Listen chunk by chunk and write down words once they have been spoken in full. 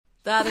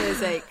That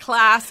is a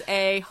Class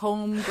A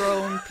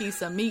homegrown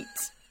piece of meat.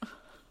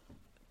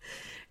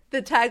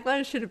 The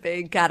tagline should have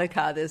been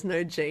Gattaca, there's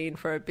no gene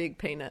for a big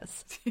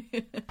penis.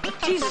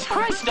 Jesus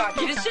Christ, Doc,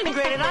 you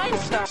disintegrated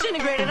Einstein.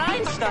 Disintegrated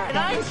Einstein.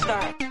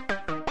 Einstein.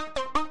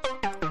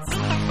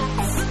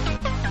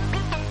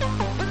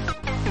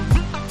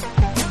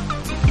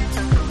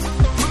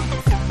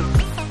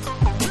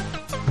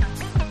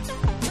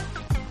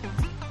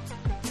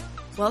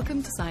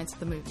 Welcome to Science of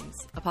the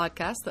Movies, a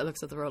podcast that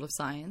looks at the role of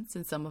science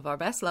in some of our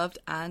best loved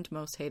and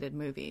most hated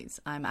movies.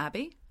 I'm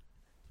Abby.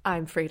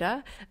 I'm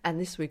Frida, and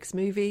this week's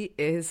movie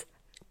is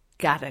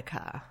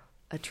Gattaca,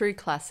 a true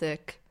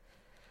classic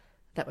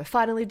that we're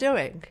finally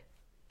doing,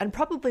 and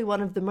probably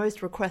one of the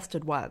most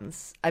requested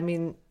ones. I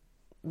mean,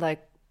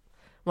 like,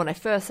 when I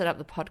first set up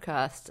the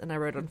podcast and I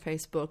wrote on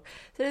Facebook,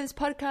 so this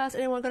podcast,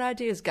 anyone got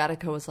ideas?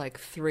 Gattaca was like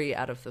 3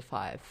 out of the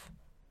 5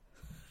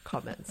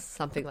 comments,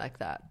 something like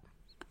that.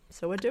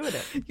 So we're doing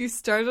it. You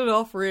started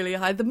off really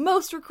high, the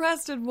most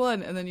requested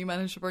one, and then you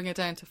managed to bring it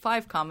down to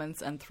 5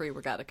 comments and 3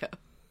 were Gattaca.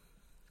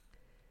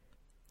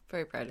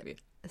 Very proud of you.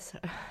 So,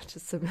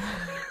 just some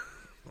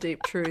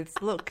deep truths.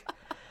 Look,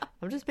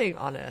 I'm just being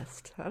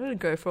honest. I don't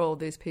go for all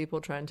these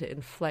people trying to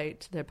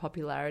inflate their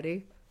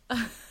popularity.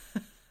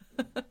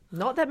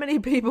 Not that many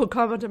people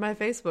comment on my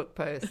Facebook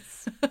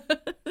posts.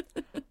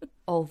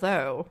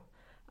 Although,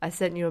 I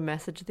sent you a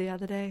message the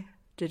other day.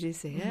 Did you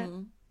see it?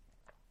 Mm-hmm.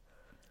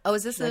 Oh,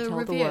 is this Should I a tell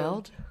review? the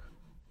world?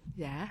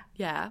 Yeah.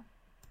 Yeah.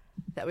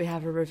 That we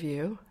have a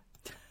review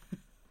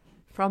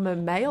from a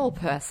male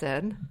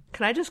person.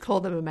 Can I just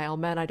call them a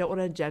mailman? I don't want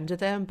to gender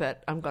them,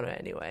 but I'm going to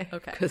anyway.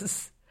 Okay.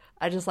 Because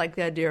I just like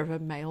the idea of a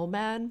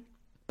mailman,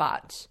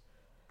 but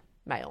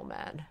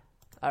mailman.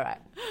 All right.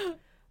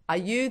 Are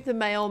you the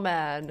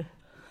mailman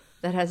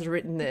that has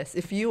written this?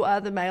 If you are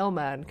the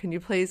mailman, can you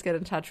please get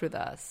in touch with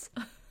us?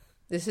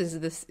 It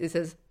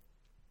says,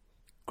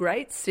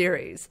 great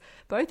series.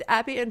 Both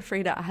Abby and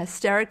Frida are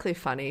hysterically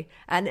funny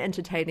and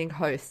entertaining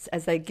hosts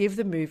as they give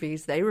the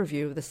movies they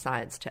review the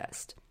science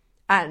test.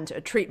 And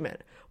a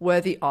treatment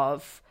worthy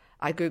of,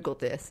 I googled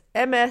this,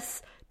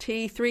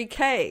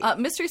 MST3K.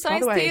 Mystery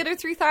Science way, Theater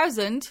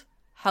 3000.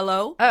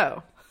 Hello?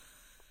 Oh,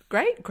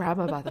 great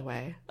grammar, by the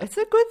way. It's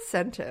a good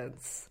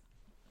sentence.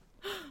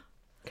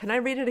 Can I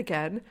read it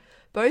again?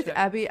 Both Sure.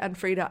 Abby and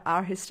Frida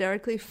are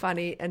hysterically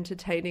funny,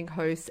 entertaining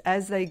hosts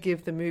as they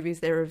give the movies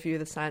they review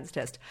the science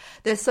test.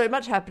 There's so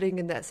much happening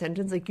in that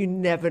sentence, like you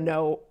never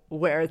know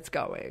where it's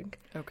going.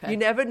 Okay. You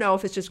never know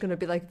if it's just going to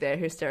be like they're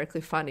hysterically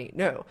funny.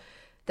 No,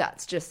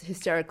 that's just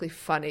hysterically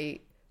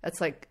funny.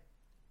 That's like,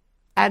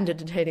 and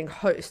entertaining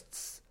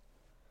hosts.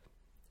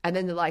 And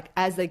then they're like,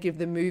 as they give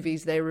the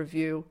movies they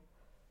review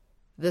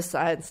the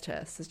science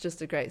test. It's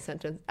just a great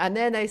sentence. And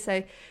then they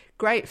say,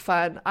 great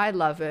fun. I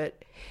love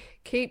it.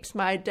 Keeps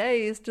my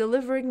days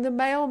delivering the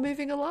mail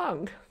moving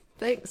along.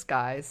 Thanks,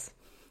 guys.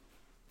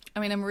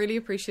 I mean, I'm really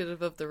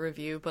appreciative of the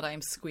review, but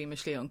I'm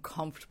squeamishly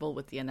uncomfortable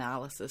with the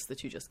analysis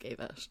that you just gave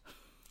it.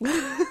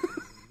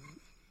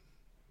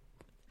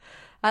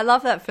 I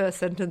love that first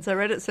sentence. I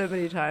read it so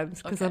many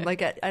times because Okay. I'm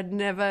like, I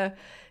never,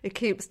 it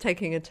keeps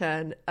taking a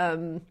turn.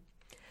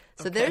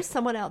 So there's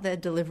someone out there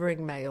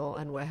delivering mail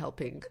and we're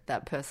helping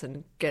that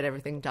person get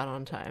everything done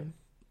on time.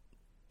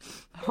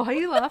 Why are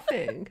you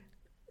laughing?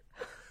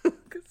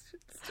 Because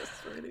it's just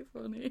really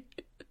funny.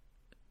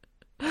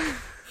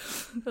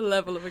 The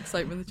level of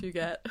excitement that you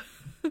get.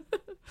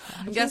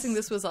 I'm guessing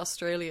this was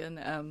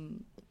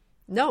Australian.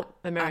 No,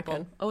 American.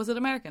 Apple. Oh, was it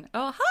American?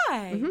 Oh,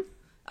 hi. Mm-hmm.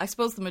 I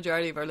suppose the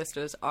majority of our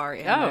listeners are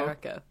in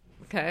America.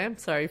 Okay, I'm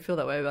sorry you feel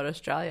that way about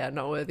Australia.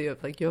 Not worthy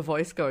of like your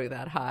voice going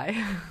that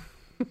high.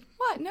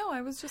 What? No,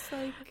 I was just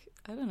like,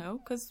 I don't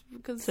know, because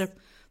So-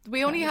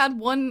 we only had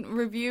one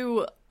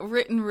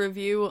written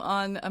review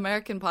on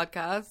American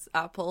podcasts,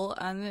 Apple,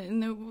 and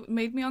it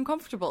made me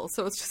uncomfortable.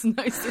 So it's just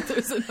nice that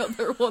there's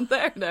another one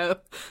there now.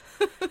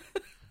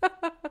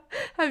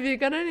 Have you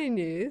got any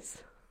news?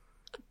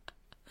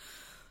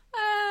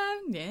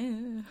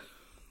 Yeah.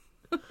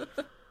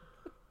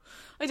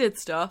 I did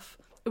stuff.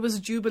 It was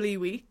Jubilee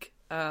week,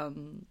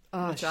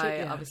 which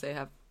I obviously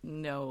have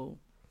no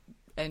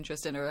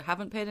interest in or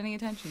haven't paid any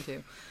attention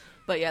to.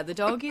 But yeah, the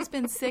doggie's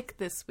been sick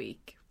this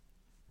week.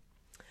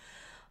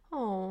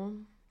 Oh,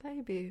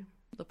 baby.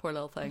 The poor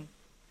little thing.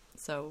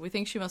 So we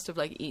think she must have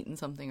like eaten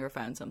something or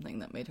found something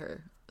that made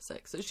her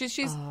sick. So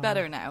she's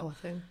better now, Poor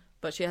thing.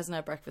 but she hasn't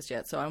had breakfast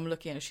yet. So I'm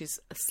looking at her. She's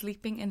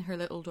sleeping in her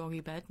little doggy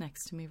bed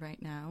next to me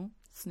right now,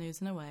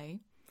 snoozing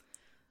away.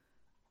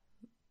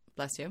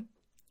 Bless you.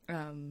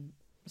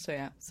 So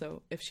yeah.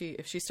 So if she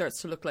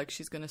starts to look like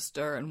she's going to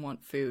stir and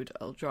want food,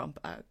 I'll jump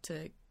out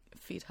to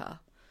feed her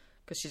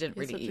because she didn't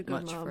You're really such a eat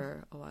good much mom.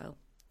 for a while.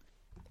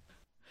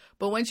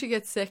 But when she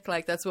gets sick,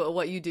 like that's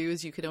what you do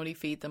is you can only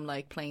feed them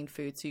like plain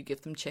food. So you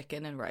give them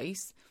chicken and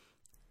rice,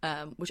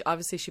 which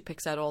obviously she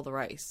picks out all the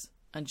rice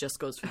and just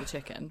goes for the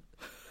chicken.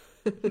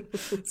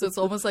 So it's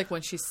almost like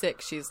when she's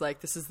sick, she's like,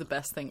 this is the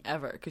best thing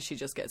ever because she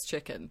just gets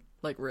chicken,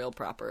 like real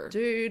proper.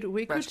 Dude,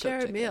 we could fresh share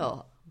a cooked chicken.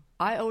 meal.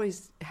 I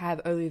always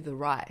have only the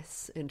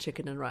rice in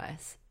chicken and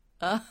rice.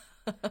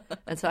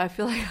 And so I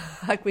feel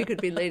like we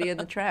could be Lady and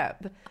the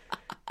Tramp.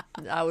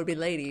 I would be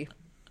Lady.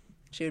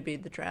 She would be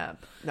the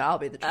tramp. No, I'll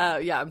be the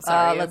tramp. Yeah, I'm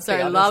sorry. Let's I'm sorry.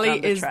 be honest, Lolly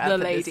I'm the is tramp the in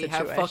this lady. How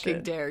situation.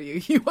 fucking dare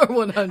you? You are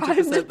 100%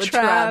 I'm the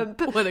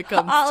tramp when it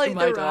comes I'll to eat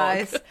my the dog.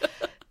 rice.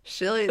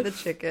 She'll eat the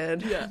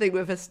chicken. I think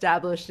we've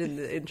established in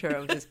the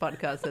intro of this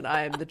podcast that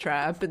I am the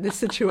tramp in this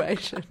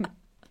situation.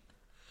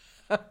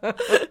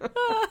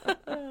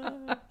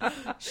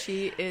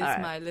 She is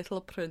right. my little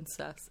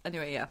princess.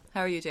 Anyway, yeah.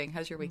 How are you doing?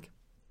 How's your week?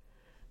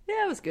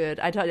 Yeah, it was good.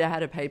 I told you I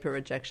had a paper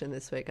rejection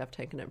this week. I've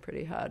taken it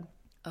pretty hard.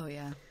 Oh,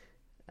 yeah.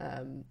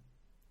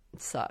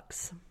 It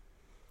sucks.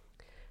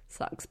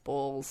 Sucks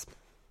balls.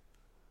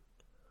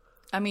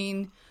 I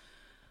mean,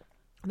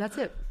 That's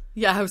it.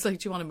 yeah, I was like,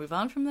 do you want to move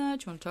on from that?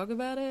 Do you want to talk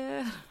about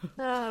it?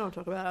 No, I don't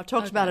talk about it. I've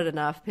talked about it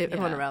enough.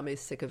 Everyone Yeah. around me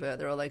is sick of it.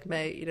 They're all like,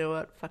 mate, you know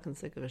what? Fucking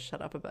sick of it.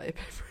 Shut up about your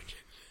paper rejection.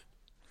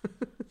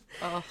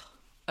 Oh,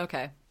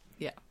 okay.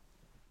 Yeah.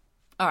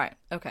 All right.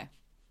 Okay.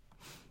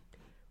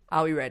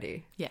 Are we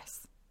ready?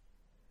 Yes.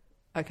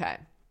 Okay.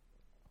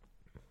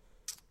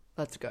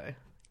 Let's go.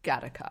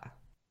 Gattaca.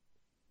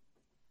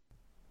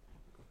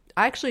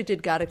 I actually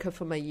did Gattaca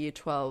for my year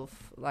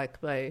 12,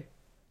 like my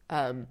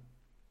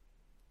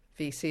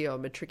VC or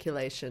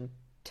matriculation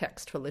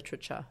text for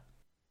literature.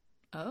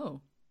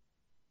 Oh.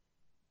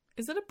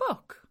 Is it a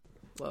book?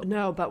 Whoa.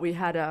 No, but we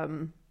had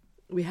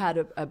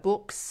a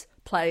books,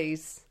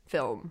 plays,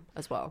 film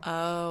as well.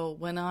 Oh,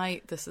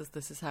 this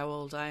is how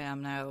old I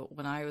am now.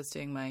 When I was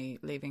doing my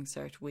leaving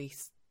cert, we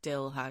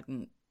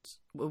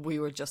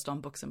were just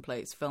on books and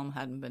plays. Film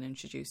hadn't been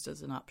introduced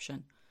as an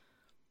option.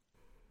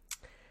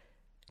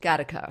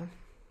 Gattaca.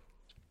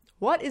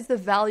 What is the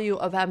value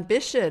of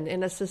ambition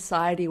in a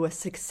society where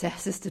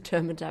success is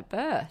determined at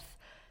birth?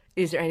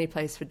 Is there any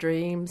place for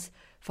dreams,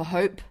 for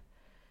hope?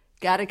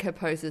 Gattaca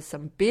poses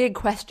some big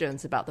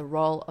questions about the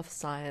role of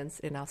science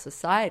in our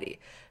society,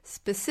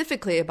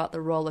 specifically about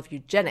the role of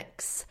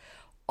eugenics.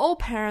 All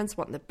parents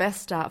want the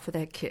best start for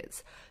their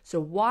kids, so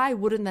why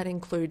wouldn't that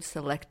include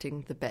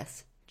selecting the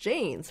best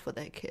genes for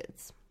their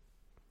kids?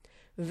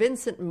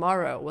 Vincent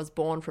Morrow was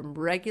born from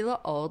regular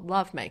old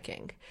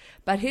lovemaking,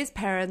 but his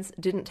parents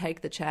didn't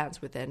take the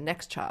chance with their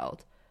next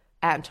child,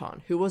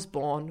 Anton, who was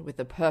born with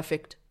the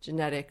perfect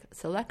genetic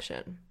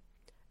selection.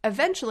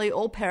 Eventually,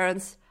 all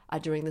parents are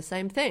doing the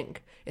same thing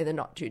in the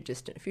not too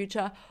distant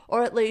future,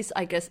 or at least,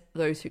 I guess,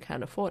 those who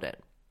can afford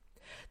it.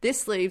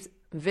 This leaves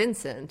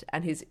Vincent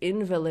and his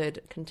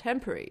invalid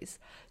contemporaries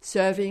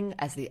serving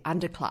as the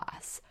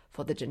underclass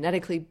for the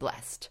genetically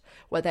blessed,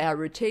 where they are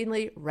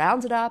routinely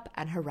rounded up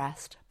and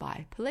harassed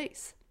by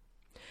police.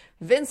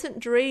 Vincent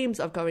dreams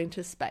of going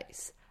to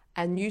space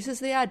and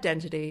uses the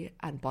identity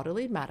and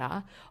bodily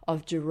matter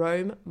of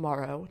Jerome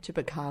Morrow to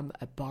become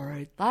a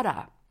borrowed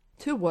ladder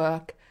to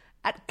work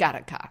at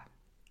Gattaca,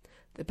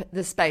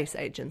 the space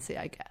agency,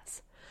 I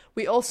guess.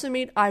 We also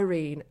meet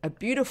Irene, a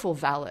beautiful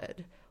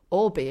valid,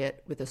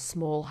 albeit with a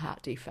small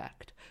heart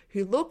defect,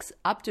 who looks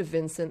up to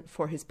Vincent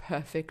for his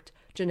perfect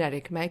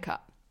genetic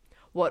makeup.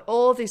 What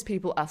all these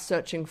people are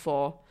searching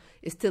for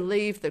is to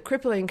leave the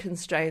crippling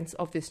constraints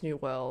of this new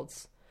world,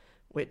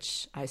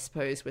 which I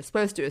suppose we're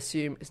supposed to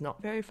assume is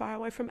not very far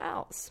away from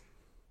ours.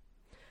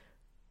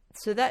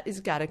 So that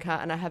is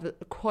Gattaca, and I have a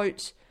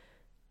quote.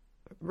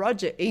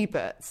 Roger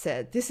Ebert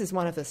said, "This is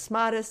one of the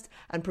smartest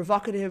and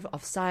provocative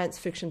of science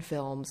fiction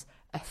films,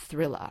 a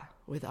thriller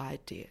with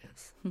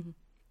ideas."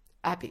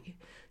 Abby,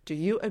 do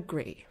you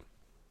agree?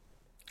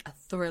 A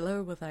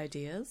thriller with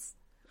ideas?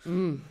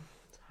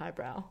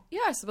 Highbrow.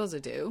 Yeah, I suppose I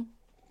do.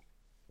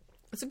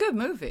 It's a good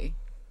movie.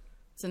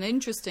 It's an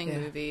interesting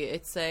movie.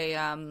 It's it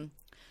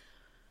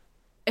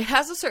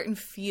has a certain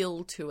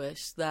feel to it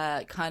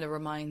that kind of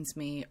reminds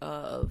me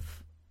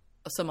of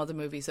some other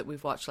movies that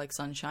we've watched, like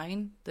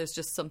Sunshine. There's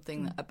just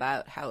something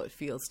about how it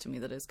feels to me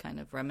that is kind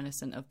of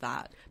reminiscent of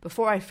that.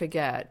 Before I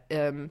forget,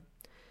 that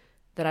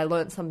I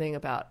learned something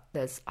about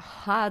there's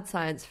hard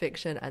science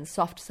fiction and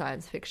soft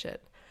science fiction.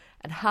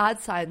 And hard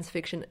science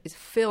fiction is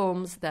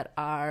films that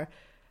are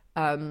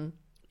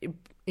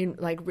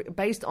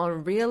based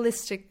on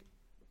realistic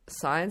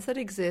science that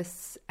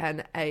exists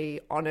and a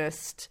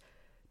honest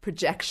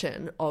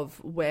projection of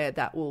where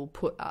that will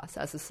put us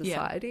as a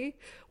society,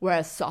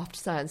 whereas soft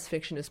science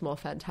fiction is more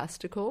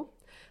fantastical.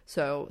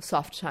 So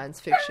soft science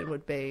fiction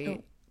would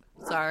be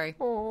Sorry.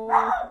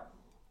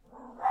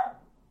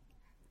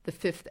 The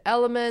Fifth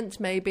Element,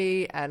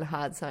 maybe, and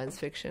hard science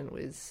fiction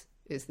is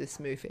this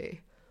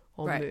movie,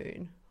 or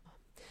Right.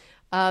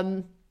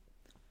 Moon.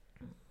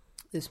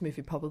 This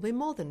movie probably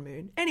more than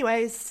Moon.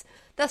 Anyways,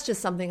 that's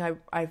just something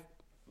I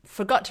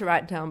forgot to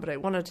write down, but I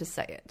wanted to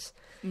say it.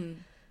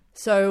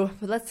 So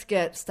let's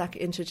get stuck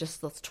into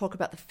let's talk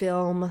about the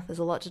film. There's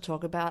a lot to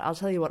talk about. I'll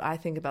tell you what I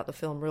think about the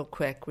film real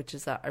quick, which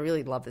is that I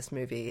really love this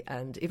movie.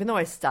 And even though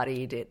I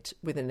studied it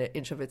within an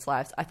inch of its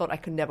life, I thought I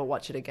could never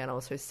watch it again. I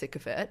was so sick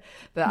of it.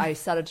 But I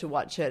started to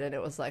watch it and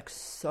it was like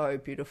so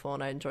beautiful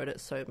and I enjoyed it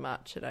so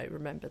much. And I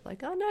remembered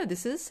like, oh no,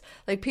 this is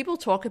like, people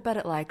talk about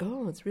it like,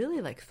 oh, it's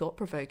really like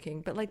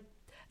thought-provoking. But like,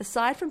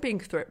 aside from being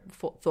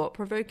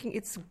thought-provoking,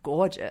 it's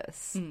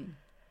gorgeous.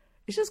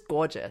 it's just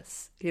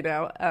gorgeous, you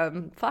know.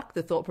 Fuck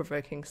the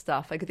thought-provoking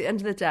stuff. Like, at the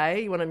end of the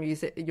day, you want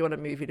a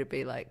movie to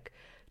be like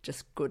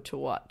just good to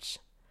watch.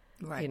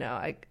 Right. You know,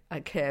 I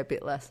care a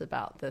bit less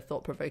about the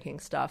thought-provoking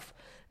stuff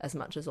as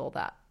much as all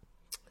that.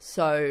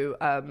 So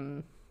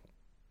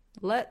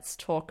let's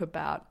talk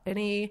about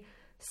any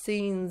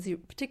scenes you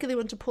particularly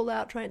want to pull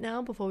out right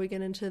now before we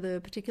get into the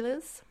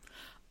particulars.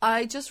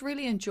 I just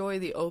really enjoy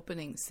the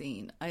opening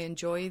scene. I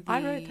enjoy the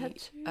I wrote that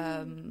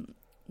too.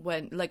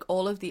 When like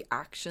all of the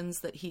actions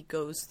that he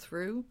goes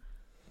through,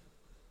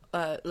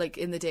 like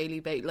in the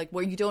daily like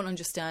where you don't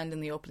understand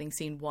in the opening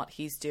scene what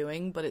he's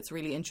doing, but it's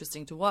really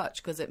interesting to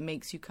watch because it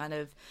makes you kind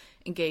of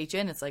engage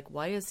in. It's like,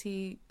 why is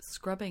he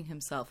scrubbing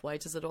himself? Why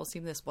does it all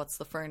seem this? What's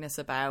the furnace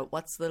about?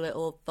 What's the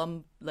little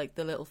thumb, like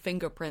the little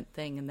fingerprint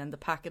thing, and then the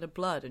packet of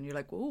blood? And you're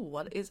like, ooh,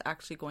 what is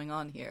actually going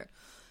on here?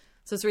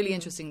 So it's really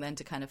interesting then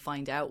to kind of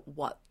find out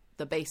what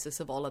the basis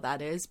of all of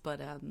that is.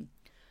 But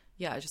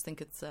yeah, I just think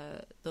it's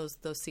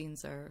those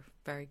scenes are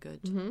very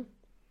good. Mm-hmm.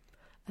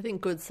 I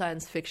think good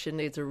science fiction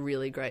needs a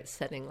really great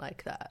setting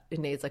like that. It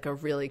needs like a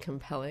really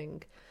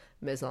compelling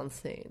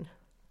mise-en-scene.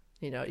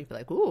 You know, you'd be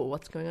like, ooh,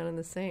 what's going on in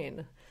the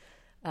scene?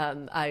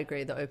 I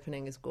agree, the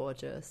opening is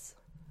gorgeous.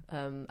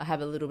 I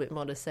have a little bit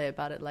more to say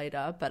about it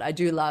later, but I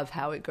do love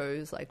how it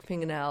goes, like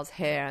fingernails,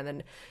 hair, and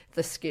then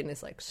the skin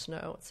is like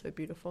snow. It's so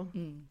beautiful.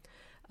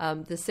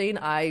 The scene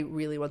I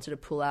really wanted to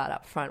pull out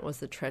up front was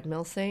the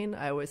treadmill scene.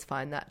 I always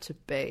find that to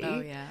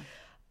be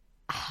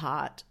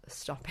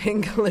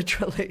heart-stopping,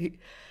 literally.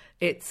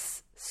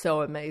 It's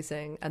so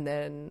amazing. And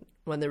then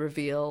when the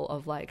reveal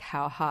of like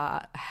how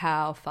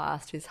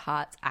fast his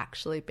heart's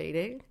actually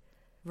beating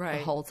the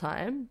whole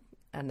time,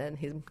 and then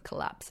him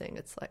collapsing,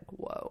 it's like,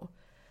 whoa.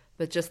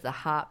 But just the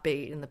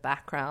heartbeat in the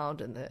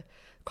background and the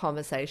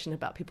conversation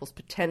about people's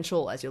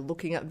potential as you're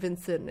looking at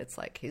Vincent, it's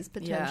like his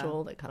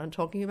potential. They're kind of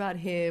talking about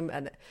him,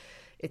 and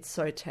it's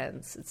so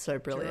tense. It's so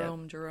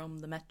brilliant. Jerome,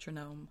 the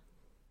metronome.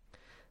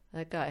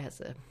 That guy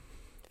has a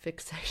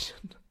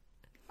fixation.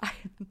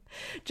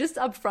 Just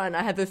up front,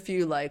 I have a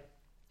few like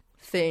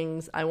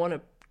things I want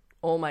to.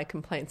 All my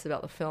complaints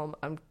about the film,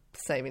 I'm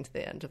saving to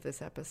the end of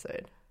this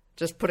episode.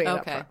 Just putting it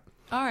up front.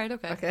 All right.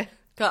 Okay. Okay.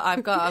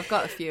 I've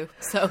got a few.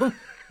 So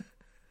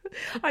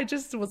I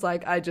just was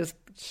like, I just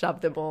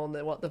shoved them all in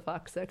the what the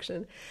fuck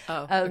section.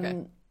 Oh,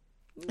 okay.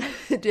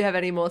 Do you have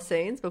any more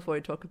scenes before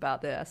we talk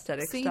about the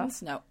aesthetic Scenes?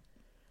 stuff?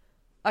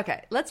 No.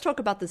 Okay, let's talk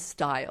about the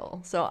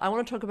style. So I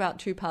want to talk about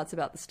two parts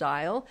about the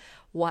style.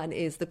 One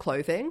is the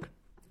clothing,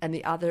 and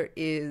the other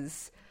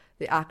is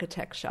the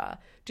architecture.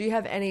 Do you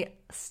have any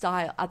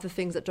style, other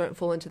things that don't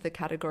fall into the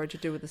category to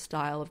do with the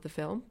style of the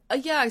film?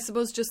 Yeah, I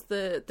suppose just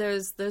there's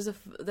a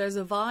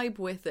vibe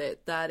with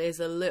it that is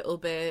a little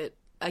bit,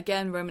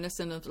 again,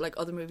 reminiscent of like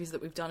other movies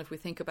that we've done. If we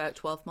think about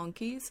 12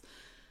 Monkeys,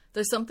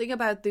 there's something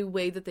about the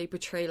way that they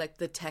portray like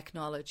the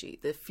technology,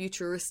 the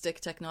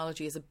futuristic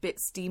technology is a bit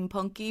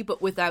steampunky,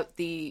 but without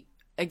the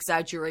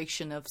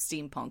exaggeration of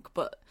steampunk.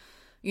 But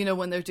you know,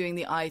 when they're doing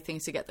the eye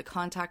things to get the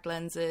contact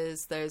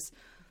lenses, there's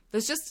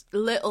just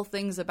little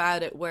things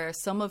about it where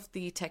some of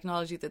the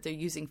technology that they're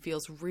using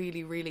feels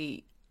really,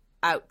 really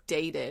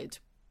outdated,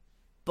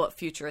 but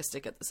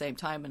futuristic at the same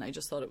time. And I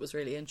just thought it was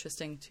really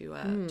interesting to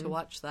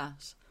watch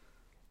that.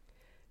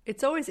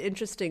 It's always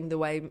interesting the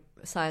way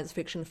science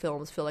fiction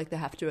films feel like they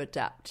have to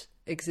adapt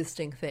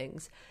existing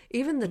things.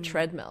 Even the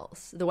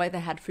treadmills, the way they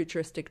had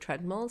futuristic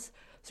treadmills.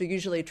 So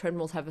usually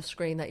treadmills have a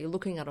screen that you're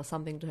looking at or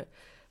something to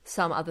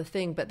some other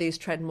thing, but these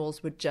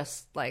treadmills were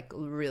just like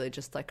really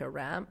just like a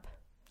ramp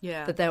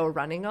that they were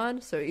running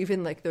on. So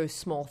even like those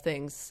small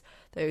things,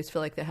 they always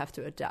feel like they have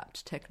to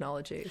adapt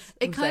technologies.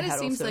 It kind of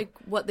seems like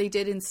what they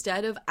did,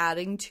 instead of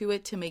adding to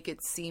it to make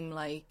it seem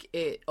like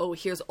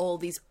here's all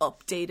these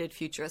updated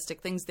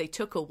futuristic things, they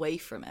took away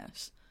from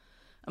it.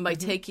 And by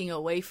taking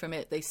away from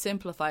it, they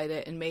simplified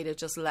it and made it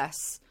just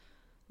less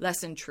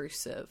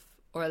intrusive,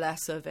 or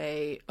less of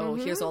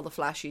here's all the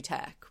flashy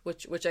tech,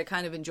 which I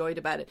kind of enjoyed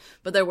about it.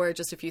 But there were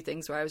just a few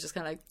things where I was just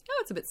kind of like, oh,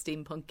 it's a bit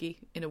steampunky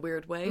in a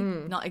weird way.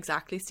 Not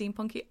exactly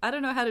steampunky. I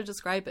don't know how to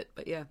describe it,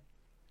 but yeah.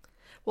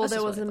 Well,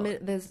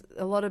 there's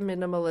a lot of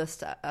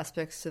minimalist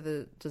aspects to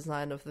the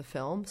design of the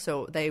film.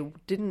 So they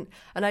didn't,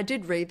 and I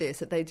did read this,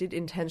 that they did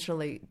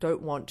intentionally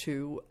don't want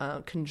to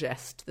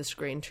congest the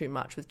screen too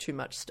much with too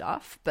much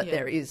stuff, but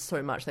there is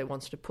so much they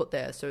wanted to put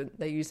there. So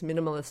they used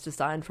minimalist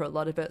design for a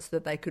lot of it so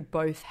that they could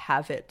both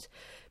have it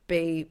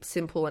be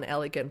simple and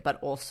elegant, but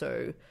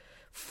also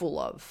full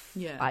of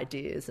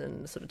ideas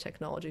and sort of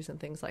technologies and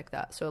things like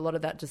that. So a lot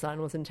of that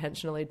design was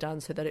intentionally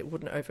done so that it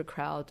wouldn't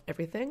overcrowd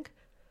everything.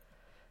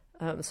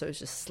 So it's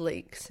just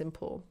sleek,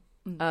 simple.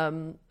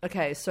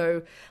 Okay,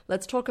 so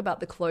let's talk about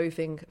the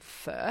clothing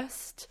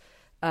first.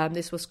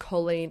 This was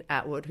Colleen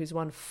Atwood, who's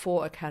won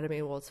 4 Academy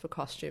Awards for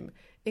costume,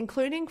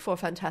 including for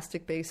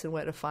Fantastic Beasts and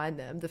Where to Find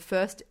Them, the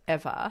first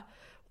ever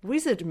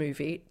wizard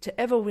movie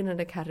to ever win an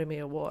Academy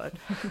Award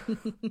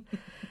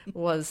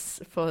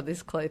was for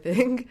this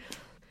clothing.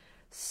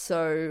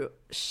 So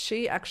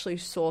she actually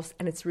sourced,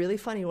 and it's really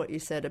funny what you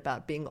said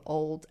about being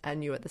old and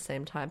new at the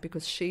same time,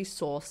 because she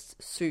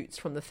sourced suits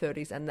from the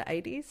 30s and the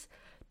 80s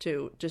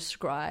to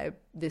describe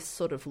this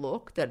sort of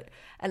look that,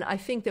 and I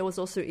think there was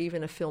also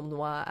even a film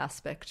noir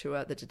aspect to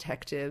it, the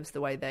detectives,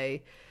 the way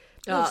they,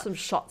 some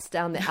shots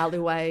down the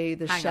alleyway,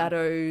 the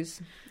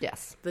shadows.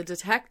 Yes. The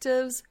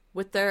detectives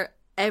with their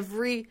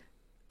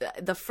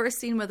the first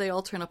scene where they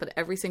all turn up and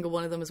every single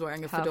one of them is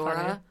wearing a fedora.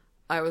 Funny.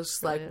 I was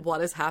just like,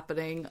 what is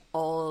happening?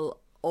 All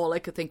I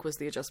could think was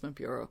the Adjustment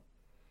Bureau.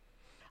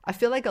 I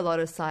feel like a lot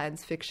of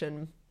science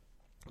fiction,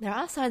 there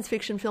are science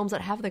fiction films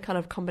that have the kind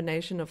of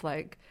combination of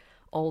like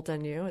old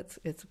and new.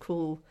 It's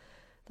cool.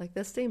 Like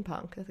the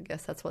steampunk, I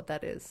guess that's what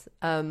that is.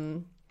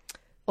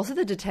 Also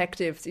the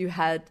detectives, you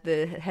had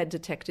the head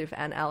detective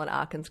and Alan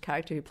Arkin's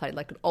character who played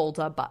like an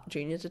older but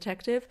junior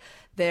detective.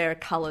 Their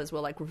colours were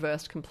like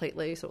reversed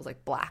completely. So it was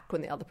like black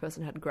when the other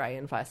person had grey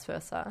and vice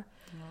versa.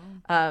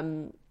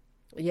 Wow.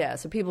 Yeah,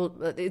 so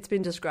it's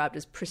been described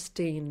as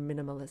pristine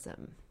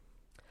minimalism.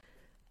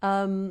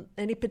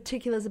 Any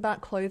particulars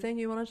about clothing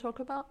you want to talk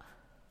about?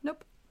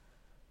 Nope.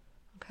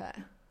 Okay.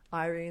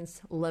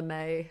 Irene's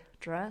lame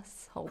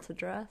dress, halter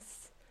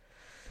dress.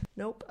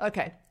 Nope.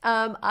 Okay.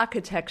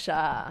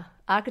 Architecture.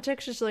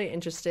 Architecture is really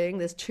interesting.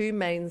 There's two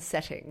main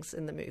settings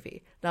in the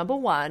movie. Number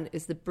one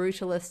is the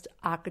brutalist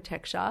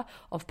architecture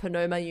of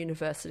Panoma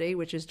University,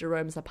 which is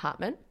Jerome's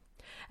apartment.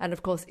 And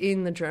of course,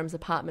 in the Jerome's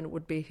apartment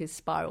would be his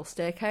spiral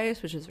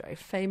staircase, which is a very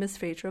famous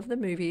feature of the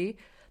movie.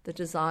 The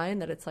design,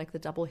 that it's like the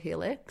double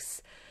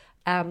helix.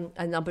 And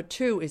number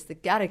two is the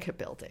Gattaca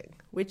building,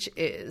 which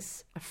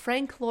is a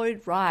Frank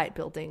Lloyd Wright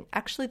building.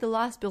 Actually, the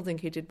last building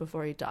he did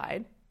before he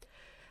died.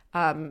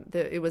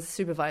 It was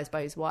supervised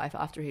by his wife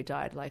after he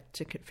died, like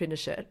to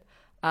finish it.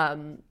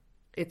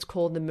 It's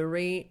called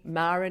the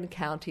Marin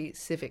County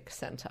Civic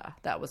Center.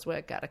 That was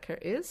where Gattaca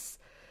is.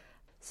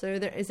 So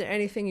is there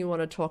anything you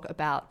want to talk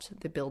about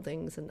the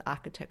buildings and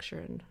architecture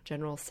and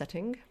general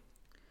setting?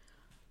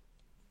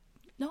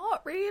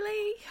 Not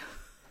really.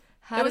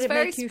 How did it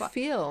make you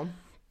feel?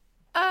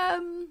 I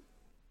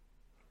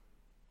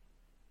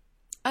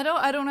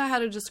don't know how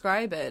to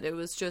describe it. It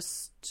was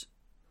just,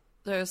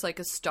 there's like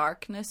a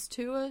starkness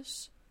to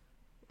it.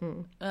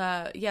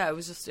 Yeah, it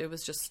was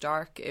just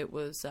stark. It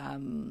was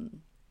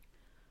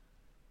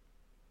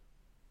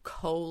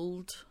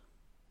cold.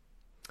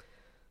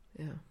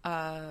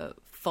 Yeah.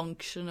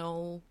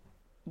 Functional.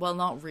 Well,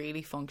 not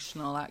really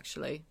functional,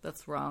 actually.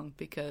 That's wrong,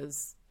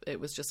 because it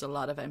was just a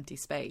lot of empty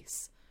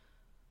space.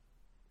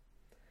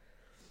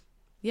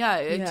 Yeah,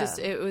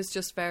 it was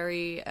just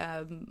very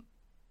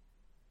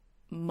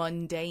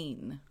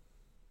mundane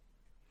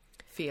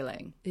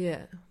feeling.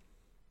 Yeah.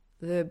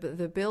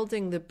 The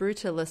building, the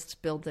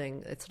brutalist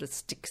building, it sort of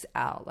sticks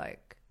out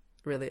like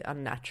really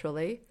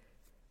unnaturally.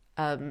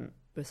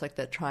 It's like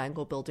that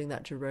triangle building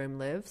that Jerome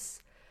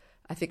lives.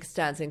 I think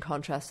stands in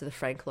contrast to the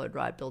Frank Lloyd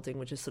Wright building,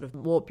 which is sort of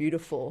more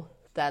beautiful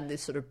than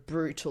this sort of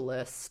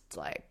brutalist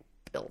like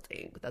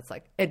building that's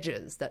like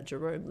edges that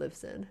Jerome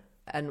lives in.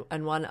 And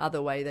one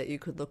other way that you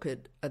could look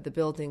at the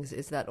buildings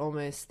is that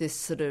almost this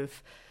sort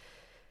of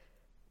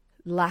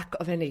lack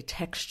of any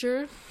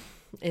texture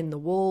in the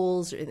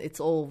walls. It's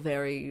all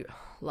very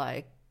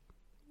like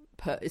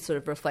it's sort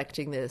of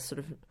reflecting this sort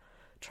of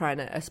trying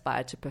to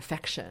aspire to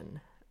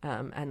perfection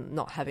and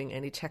not having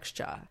any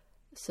texture.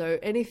 So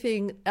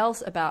anything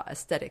else about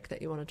aesthetic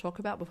that you want to talk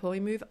about before we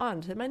move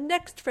on to my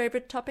next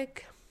favorite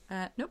topic?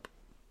 Nope.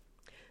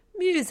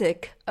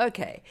 Music.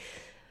 Okay.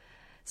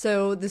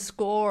 So the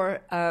score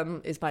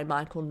is by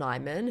Michael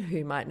Nyman, who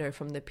you might know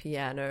from the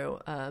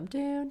piano.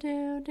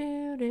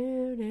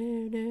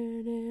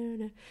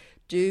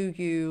 Do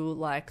you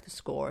like the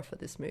score for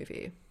this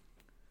movie?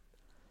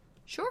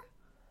 Sure.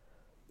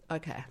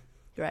 Okay,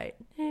 great.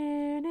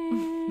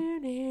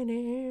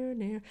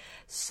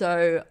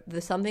 So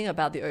there's something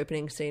about the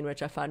opening scene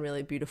which I find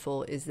really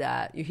beautiful is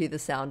that you hear the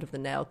sound of the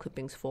nail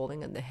clippings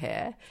falling in the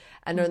hair,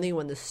 and only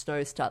when the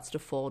snow starts to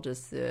fall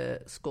does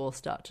the score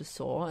start to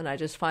soar. And I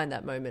just find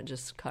that moment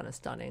just kind of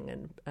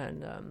stunning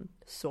and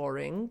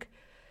soaring.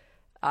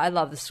 I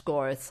love the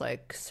score. It's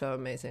like so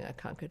amazing. I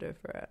can't get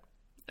over it.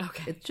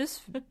 Okay. It's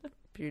just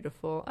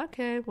beautiful.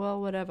 Okay,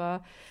 well,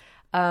 whatever.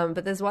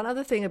 But there's one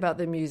other thing about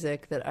the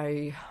music that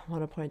I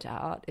want to point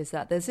out is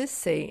that there's this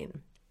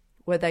scene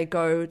where they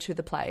go to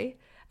the play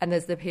and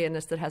there's the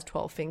pianist that has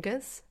 12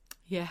 fingers.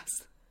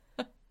 Yes.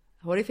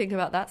 What do you think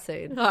about that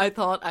scene? I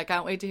thought, I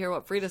can't wait to hear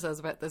what Frida says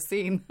about this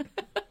scene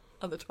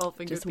on the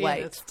 12-fingered Just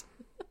pianist.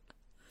 wait.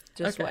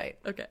 Just wait.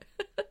 Okay.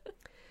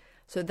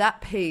 So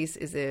that piece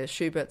is a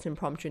Schubert's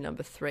Impromptu No.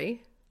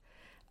 3.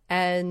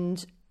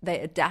 And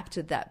they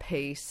adapted that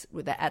piece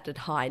with the added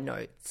high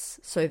notes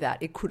so that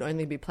it could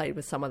only be played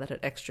with someone that had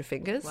extra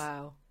fingers.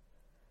 Wow.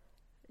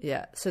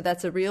 Yeah, so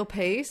that's a real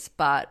piece,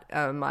 but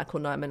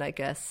Michael Nyman, I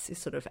guess, is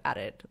sort of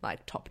added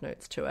like top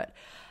notes to it.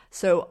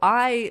 So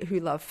I, who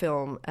love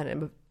film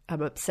and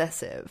am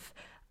obsessive,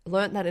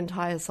 learnt that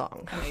entire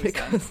song. Amazing.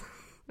 Because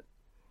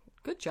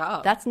good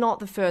job. that's not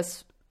the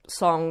first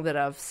song that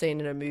I've seen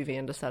in a movie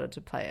and decided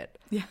to play it.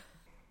 Yeah.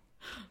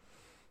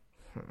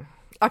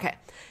 Okay.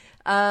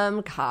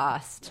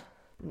 Cast.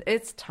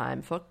 It's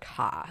time for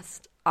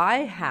cast. I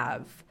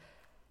have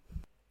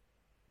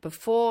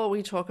before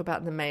we talk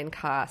about the main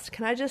cast,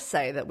 can I just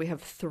say that we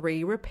have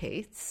 3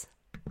 repeats?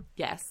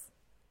 Yes,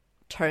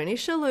 Tony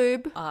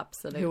Shalhoub,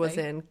 absolutely. who was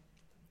in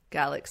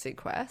Galaxy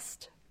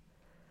Quest.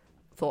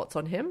 Thoughts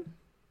on him?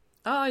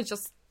 Oh, I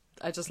just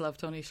love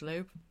Tony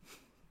Shalhoub.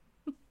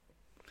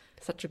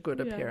 Such a good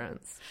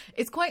appearance.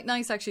 It's quite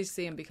nice actually to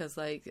see him because,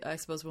 like, I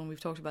suppose when we've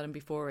talked about him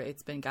before,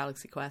 it's been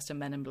Galaxy Quest and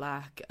Men in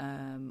Black.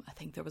 I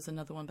think there was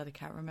another one, but I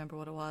can't remember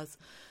what it was.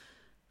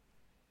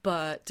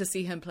 But to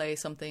see him play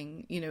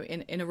something, you know,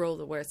 in a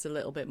role where it's a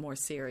little bit more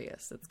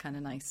serious, it's kind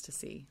of nice to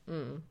see.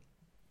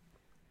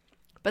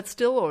 But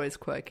still always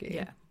quirky.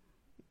 Yeah.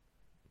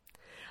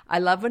 I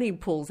love when he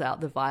pulls out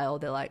the vial.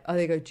 They're like, oh,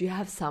 they go, do you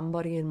have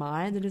somebody in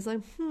mind? And he's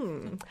like,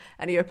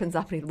 And he opens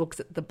up and he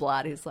looks at the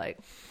blood. He's like,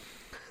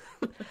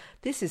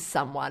 this is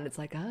someone. It's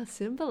like,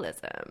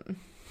 symbolism.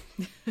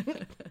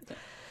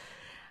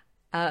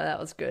 That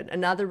was good.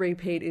 Another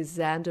repeat is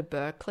Xander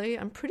Berkeley.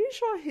 I'm pretty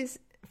sure he's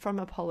from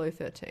Apollo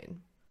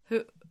 13.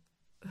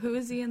 Who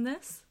is he in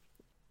this?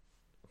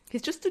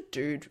 He's just a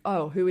dude.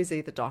 Oh, who is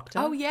he? The doctor?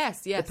 Oh,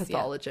 yes. The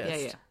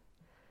pathologist. Yeah.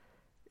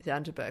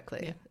 Xander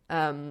Berkeley.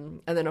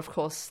 And then, of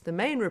course, the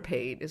main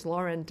repeat is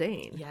Lauren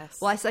Dean. Yes.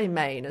 Well, I say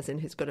main as in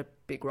he's got a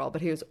big role,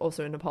 but he was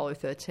also in Apollo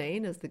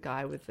 13 as the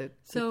guy with the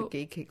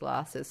geeky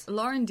glasses.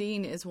 Lauren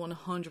Dean is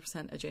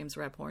 100% a James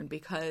Rebhorn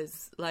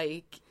because,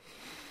 like,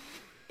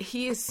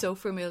 he is so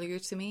familiar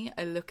to me.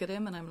 I look at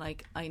him and I'm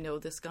like, I know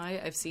this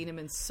guy. I've seen him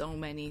in so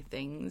many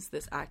things.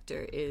 This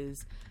actor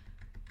is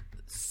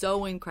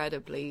so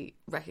incredibly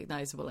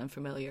recognizable and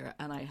familiar,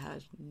 and I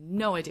had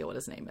no idea what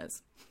his name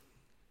is.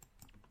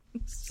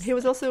 He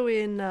was also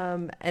in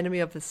Enemy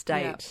of the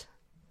State. Yeah.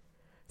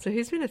 So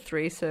he's been a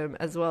threesome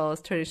as well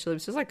as Tony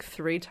Shalhoub. Just like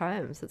 3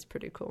 times. That's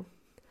pretty cool.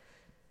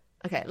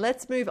 Okay,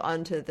 let's move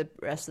on to the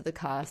rest of the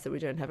cast that we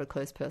don't have a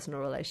close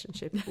personal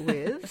relationship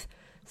with.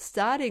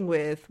 Starting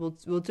with, we'll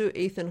do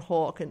Ethan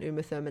Hawke and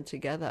Uma Thurman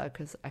together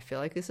because I feel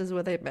like this is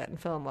where they met and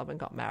fell in love and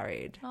got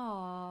married.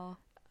 Aww.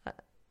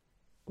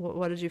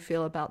 What did you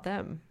feel about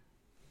them?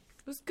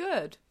 It was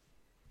good.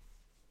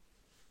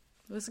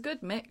 It was a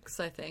good mix,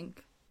 I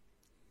think.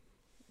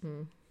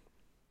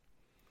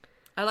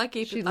 I like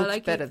Ethan. She looks I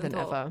like better Ethan than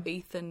ever.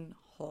 Ethan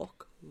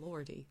Hawke,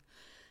 lordy.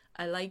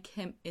 I like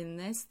him in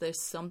this. There's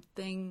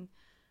something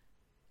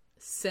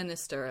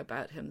sinister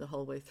about him the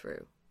whole way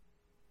through.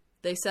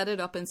 They set it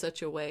up in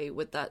such a way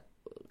with that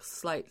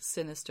slight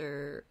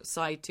sinister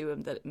side to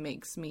him that it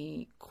makes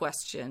me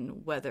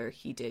question whether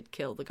he did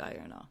kill the guy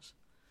or not.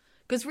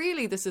 Because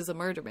really, this is a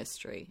murder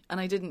mystery, and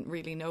I didn't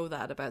really know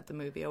that about the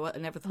movie. I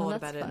never thought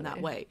about it in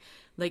that way.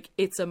 Like,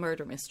 it's a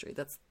murder mystery.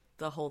 That's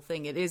the whole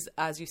thing. It is,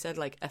 as you said,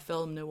 like a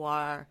film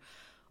noir,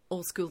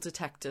 old school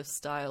detective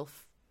style,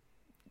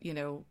 you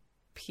know,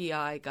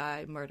 PI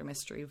guy murder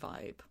mystery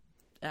vibe.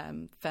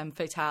 Femme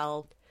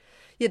fatale.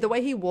 Yeah, the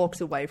way he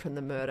walks away from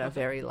the murder,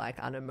 very like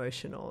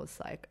unemotional. It's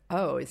like,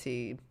 oh, is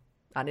he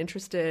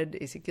uninterested?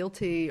 Is he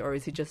guilty? Or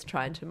is he just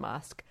trying to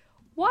mask?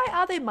 Why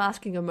are they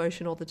masking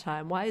emotion all the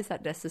time? Why is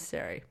that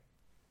necessary?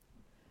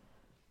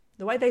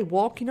 The way they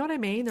walk, you know what I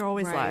mean? They're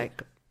always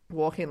like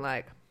walking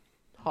like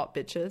hot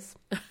bitches.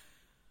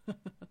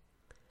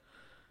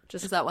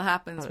 Is that what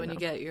happens when you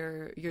get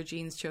your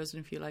genes chosen?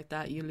 If you like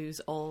that, you lose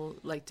all,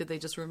 like, did they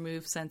just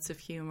remove sense of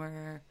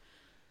humor,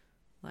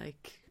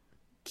 like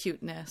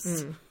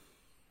cuteness?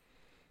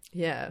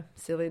 Yeah,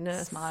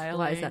 silliness. Smiling.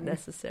 Why is that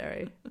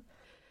necessary?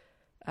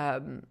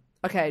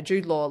 Okay,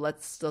 Jude Law.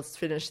 Let's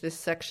finish this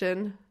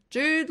section.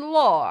 Jude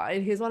Law.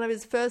 Here's one of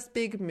his first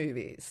big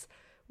movies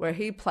where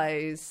he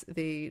plays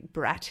the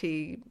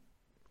bratty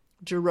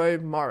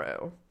Jerome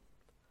Morrow,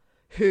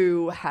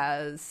 who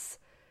has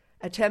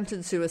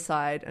attempted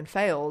suicide and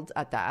failed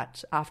at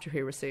that after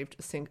he received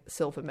a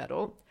silver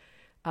medal.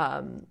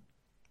 And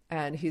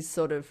he's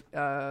sort of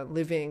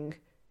living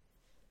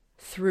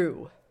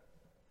through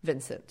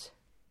Vincent.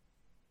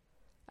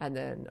 And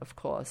then, of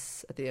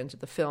course, at the end of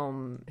the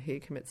film, he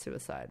commits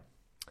suicide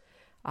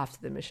after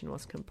the mission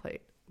was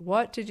complete.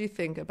 What did you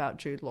think about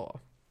Jude Law?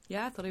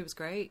 Yeah, I thought he was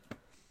great.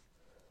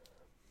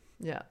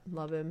 Yeah,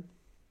 love him.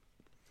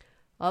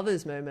 Love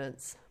his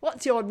moments.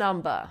 What's your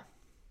number?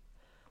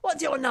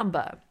 What's your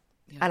number?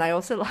 Yeah. And I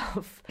also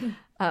love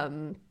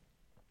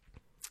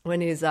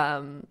when he's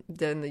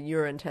doing the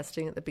urine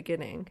testing at the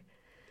beginning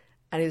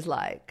and he's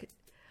like,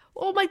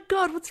 oh my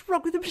God, what's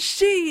wrong with the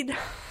machine?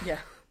 Yeah.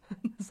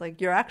 It's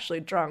like, you're actually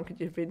drunk and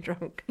you've been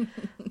drunk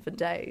for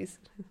days.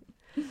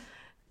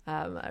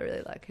 I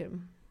really like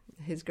him.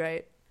 He's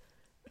great.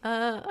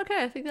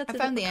 Okay, I think that's I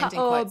found the ending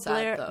quite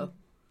sad, though.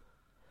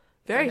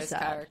 Very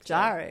sad. Character.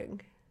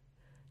 Jarring.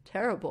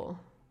 Terrible.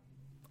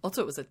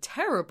 Also, it was a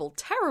terrible,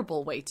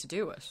 terrible way to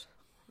do it.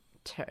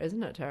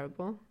 Isn't it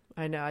terrible?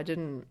 I know, I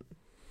didn't...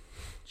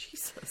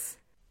 Jesus.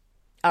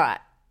 All right.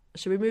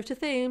 Should we move to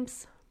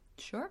themes?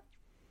 Sure.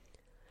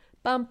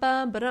 Bum,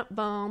 bum, ba-dum,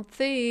 bum.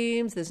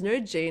 Themes. There's no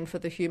gene for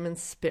the human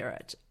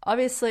spirit.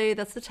 Obviously,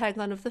 that's the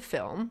tagline of the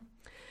film.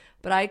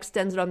 But I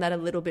extended on that a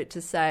little bit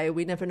to say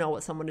we never know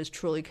what someone is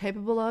truly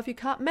capable of. You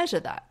can't measure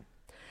that.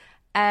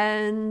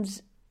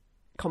 And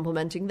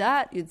complementing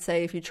that, you'd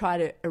say if you try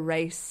to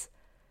erase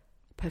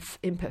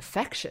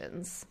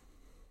imperfections,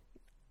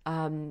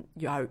 are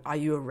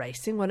you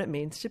erasing what it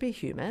means to be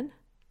human?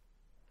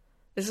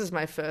 This is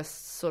my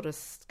first sort of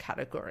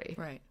category,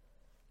 Right.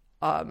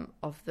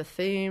 of the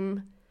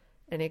theme.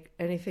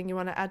 Anything you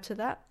want to add to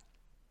that?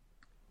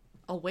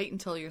 I'll wait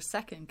until your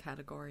second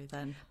category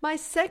then. My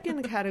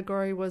second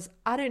category was,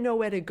 I don't know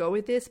where to go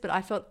with this, but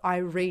I felt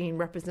Irene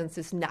represents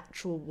this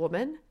natural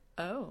woman.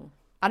 Oh.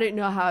 I don't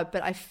know how,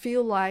 but I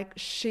feel like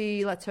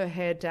she lets her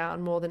hair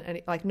down more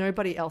than like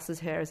nobody else's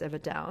hair is ever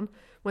down.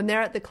 When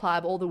they're at the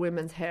club, all the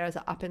women's hairs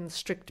are up in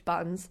strict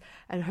buns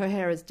and her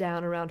hair is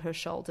down around her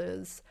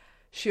shoulders.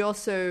 She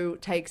also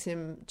takes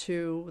him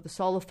to the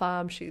solar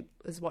farm. She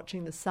is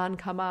watching the sun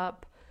come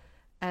up.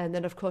 And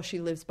then, of course, she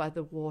lives by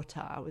the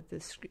water with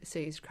the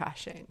seas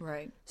crashing.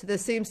 Right. So there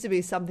seems to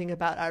be something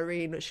about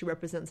Irene that she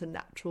represents a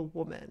natural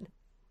woman.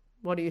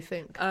 What do you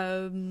think?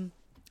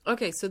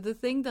 Okay, so the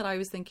thing that I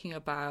was thinking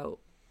about,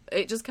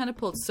 it just kind of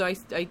pulled. So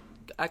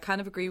I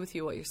kind of agree with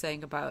you what you're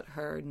saying about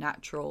her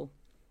natural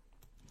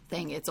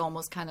thing. It's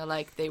almost kind of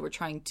like they were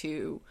trying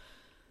to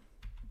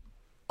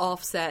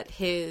offset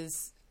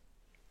his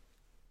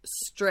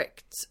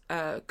strict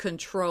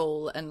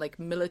control and like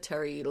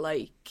military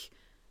like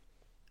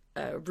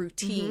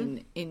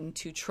routine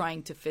into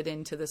trying to fit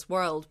into this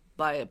world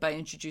by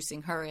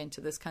introducing her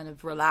into this kind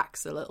of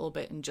relax a little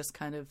bit and just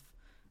kind of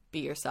be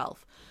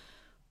yourself.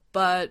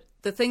 But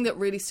the thing that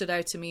really stood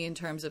out to me in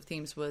terms of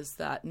themes was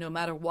that no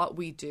matter what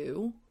we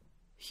do,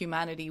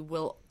 humanity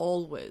will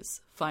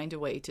always find a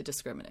way to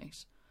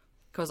discriminate,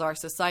 because our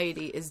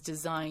society is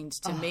designed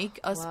to make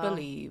us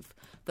believe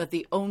that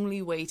the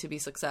only way to be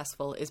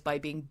successful is by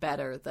being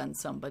better than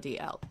somebody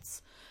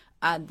else.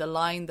 And the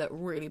line that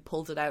really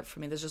pulled it out for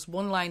me, there's just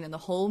one line in the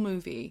whole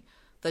movie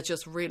that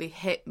just really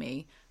hit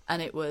me.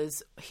 And it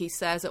was, he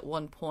says at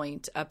one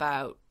point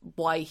about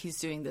why he's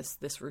doing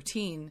this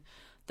routine,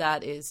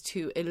 that is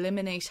to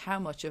eliminate how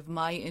much of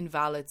my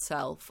invalid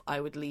self I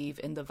would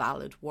leave in the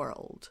valid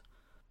world.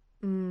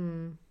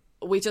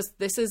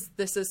 This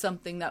is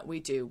something that we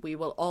do. We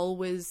will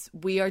always,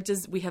 we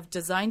have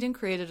designed and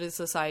created a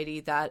society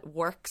that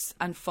works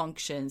and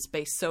functions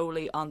based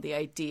solely on the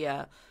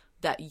idea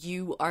that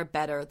you are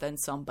better than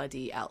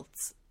somebody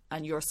else,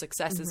 and your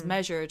success is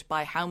measured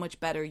by how much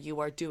better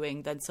you are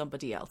doing than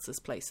somebody else's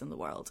place in the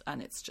world.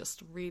 And it's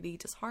just really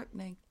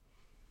disheartening.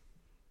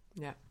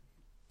 Yeah.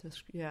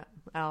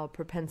 Our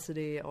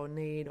propensity or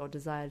need or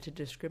desire to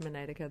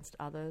discriminate against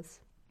others.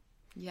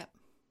 Yep.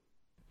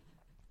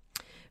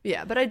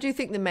 Yeah, but I do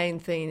think the main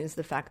theme is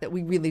the fact that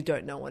we really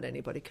don't know what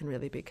anybody can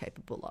really be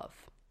capable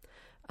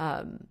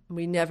of.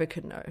 We never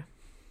could know.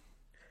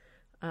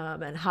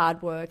 And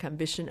hard work,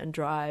 ambition, and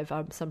drive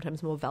are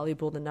sometimes more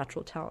valuable than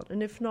natural talent,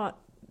 and if not,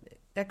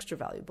 extra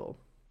valuable.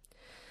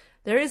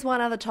 There is one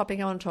other topic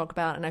I want to talk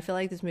about, and I feel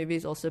like this movie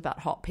is also about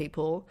hot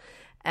people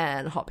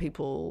and hot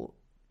people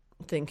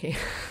thinking.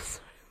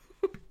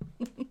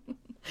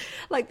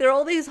 Like, there are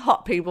all these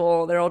hot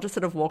people, they're all just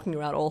sort of walking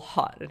around all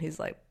hot, and he's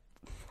like,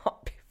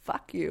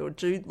 fuck you.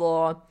 Jude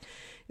Law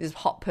is a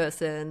hot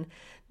person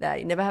that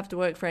you never have to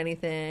work for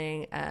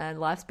anything, and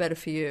life's better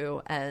for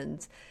you,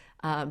 and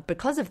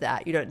because of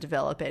that, you don't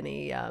develop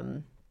any, I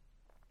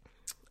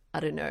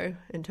don't know,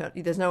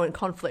 there's no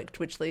conflict,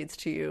 which leads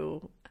to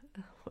you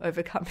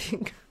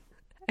overcoming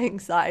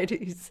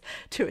anxieties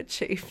to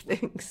achieve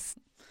things.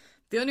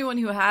 The only one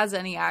who has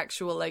any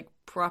actual, like,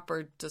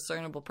 proper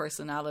discernible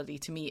personality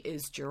to me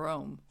is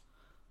Jerome.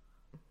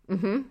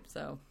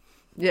 So.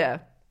 Yeah,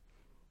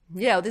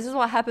 this is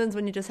what happens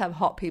when you just have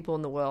hot people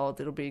in the world.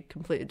 It'll be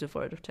completely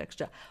devoid of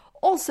texture.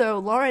 Also,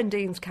 Lauren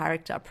Dean's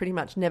character pretty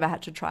much never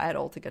had to try at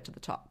all to get to the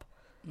top.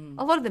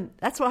 A lot of them,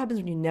 that's what happens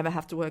when you never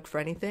have to work for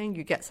anything.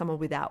 You get someone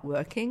without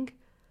working.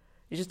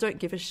 You just don't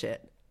give a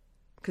shit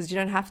because you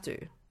don't have to.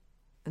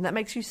 And that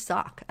makes you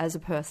suck as a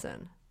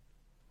person.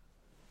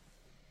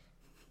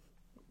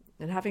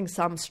 And having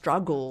some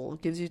struggle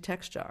gives you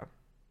texture.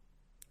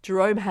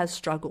 Jerome has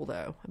struggle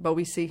though, but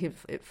we see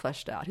it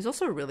fleshed out. He's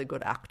also a really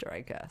good actor,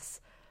 I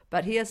guess.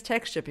 But he has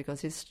texture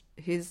because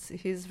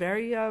he's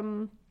very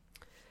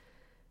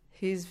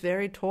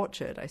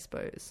tortured, I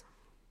suppose.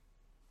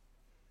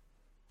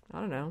 I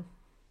don't know.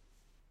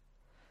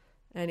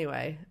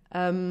 Anyway,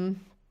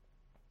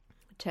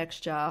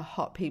 texture,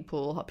 hot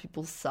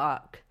people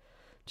suck.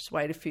 Just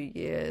wait a few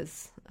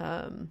years.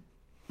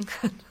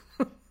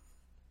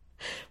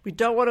 We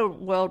don't want a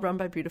world run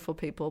by beautiful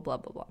people, blah,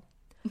 blah, blah.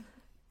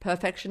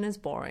 Perfection is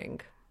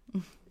boring.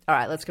 All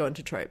right, let's go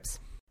into tropes.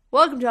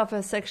 Welcome to our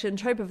first section,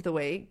 trope of the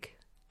week.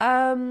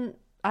 I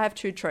have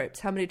 2 tropes.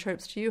 How many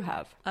tropes do you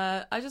have?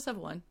 I just have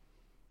one.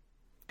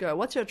 Go.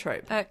 What's your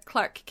trope?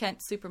 Clark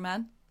Kent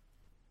Superman.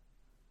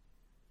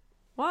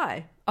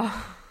 Why?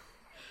 Oh,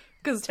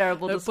 because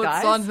terrible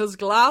disguise. Puts on his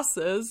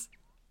glasses.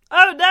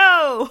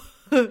 Oh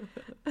no!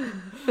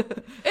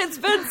 It's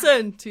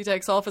Vincent. He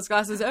takes off his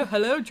glasses. Oh,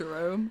 hello,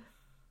 Jerome.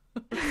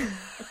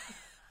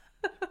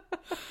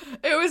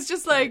 It was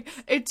just like,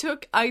 it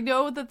took, I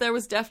know that there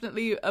was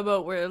definitely a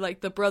moment where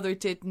like the brother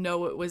did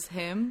know it was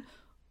him,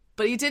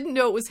 but he didn't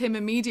know it was him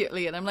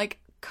immediately. And I'm like,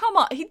 come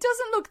on, he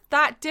doesn't look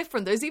that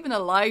different. There's even a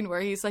line where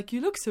he's like,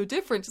 you look so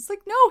different. It's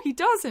like, no, he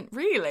doesn't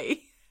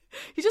really.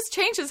 He just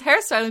changed his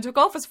hairstyle and took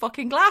off his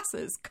fucking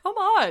glasses. Come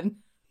on.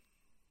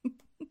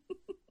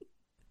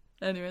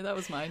 Anyway, that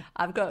was mine.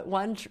 I've got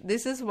one.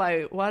 This is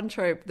my one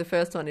trope. The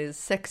first one is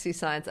sexy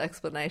science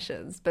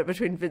explanations, but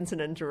between Vincent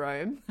and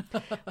Jerome.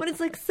 When it's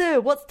like,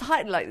 so what's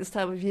Titan like this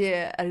time of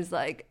year? And he's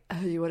like,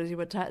 oh, you want to see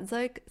what Titan's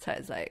like?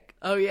 Titan's like,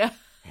 Oh, yeah.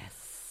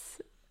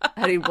 yes.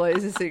 And he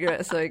blows his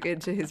cigarette smoke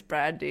into his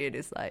brandy and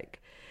is like,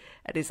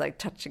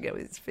 touching it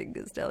with his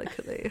fingers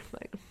delicately.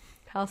 Like,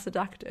 how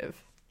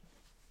seductive.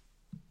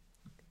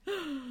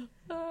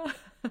 But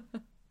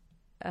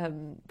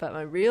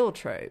my real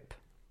trope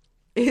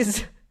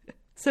is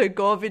so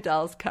Gore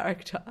Vidal's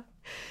character.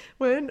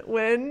 When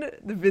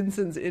the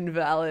Vincent's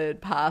invalid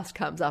past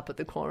comes up at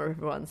the corner of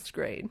everyone's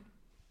screen,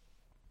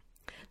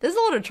 there's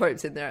a lot of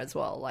tropes in there as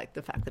well, like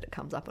the fact that it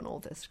comes up on all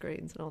their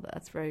screens and all that.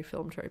 That's very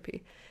film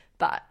tropey.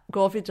 But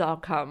Gore Vidal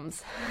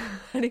comes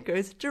and he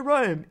goes,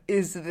 Jerome,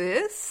 is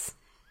this?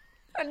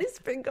 And his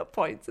finger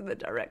points in the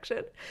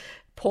direction.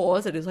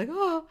 Pause, and he's like,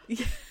 oh,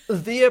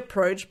 the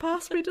approach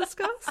pass we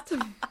discussed?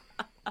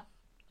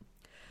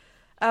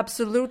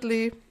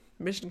 Absolutely.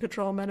 Mission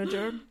control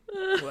manager,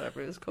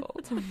 whatever it's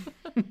called.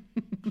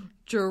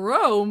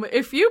 Jerome,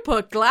 if you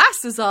put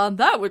glasses on,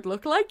 that would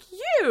look like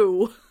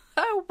you.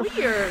 How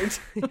weird.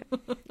 Yeah.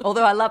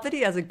 Although I love that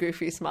he has a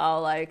goofy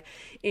smile, like,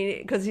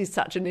 because he's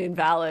such an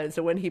invalid.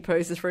 So when he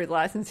poses for his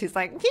license, he's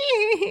like,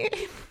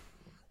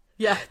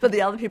 Yeah. But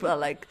the other people are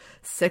like,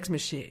 sex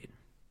machine.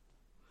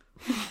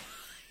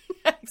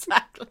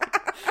 Exactly.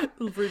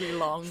 Really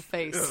long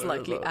face,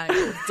 slightly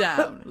angled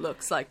down.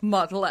 Looks like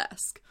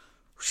model-esque.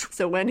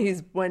 So when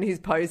he's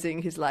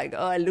posing, he's like,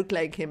 oh, I look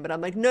like him. But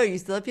I'm like, no, you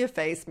still have your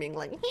face being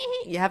like,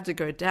 you have to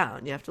go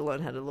down. You have to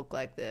learn how to look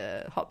like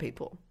the hot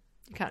people.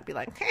 You can't be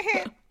like,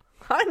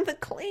 I'm the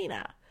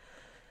cleaner.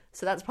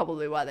 So that's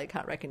probably why they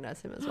can't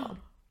recognize him as well.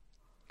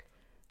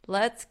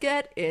 Let's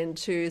get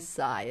into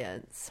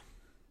science.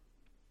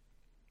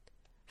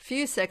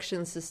 Few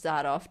sections to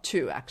start off.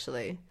 Two,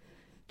 actually.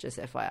 Just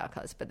FYI,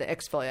 guys. But the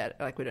exfoliate,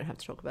 like, we don't have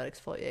to talk about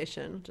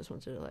exfoliation. Just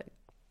wanted to, like,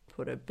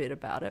 put a bit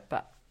about it.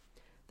 But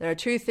there are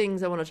two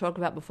things I want to talk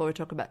about before we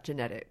talk about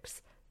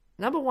genetics.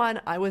 Number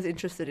one, I was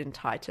interested in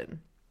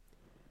Titan.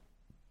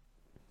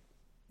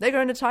 They're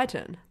going to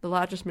Titan, the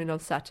largest moon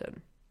of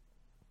Saturn.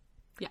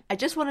 Yeah. I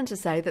just wanted to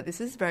say that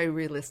this is very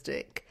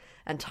realistic,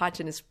 and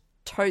Titan is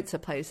totes a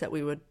place that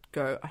we would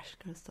go. I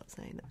should go stop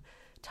saying that.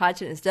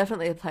 Titan is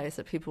definitely a place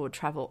that people would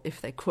travel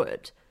if they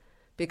could,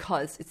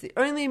 because it's the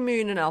only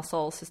moon in our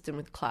solar system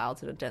with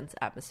clouds and a dense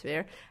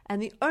atmosphere,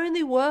 and the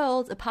only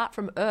world apart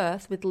from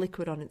Earth with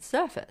liquid on its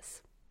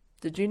surface.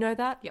 Did you know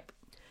that? Yep.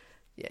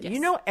 Yeah, Yes. You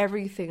know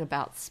everything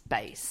about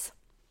space.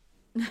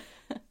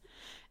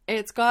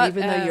 It's got,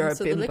 Even though you're a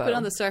so the liquid bimbo.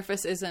 on the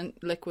surface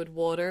isn't liquid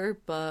water,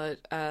 but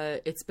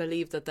it's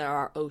believed that there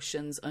are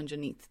oceans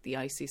underneath the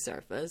icy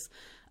surface,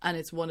 and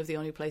it's one of the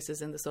only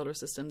places in the solar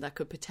system that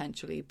could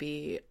potentially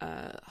be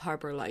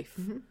harbor life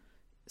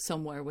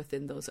somewhere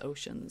within those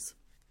oceans.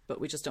 But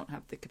we just don't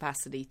have the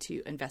capacity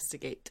to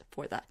investigate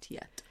for that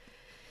yet.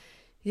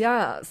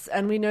 Yes,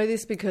 and we know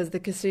this because the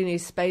Cassini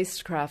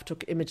spacecraft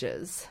took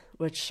images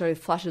which showed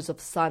flashes of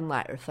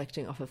sunlight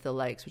reflecting off of the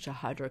lakes, which are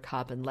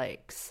hydrocarbon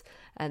lakes.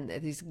 And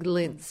these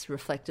glints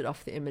reflected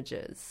off the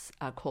images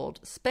are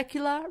called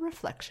specular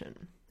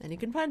reflection. And you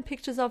can find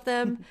pictures of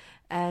them,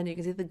 and you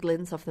can see the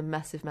glints of the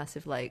massive,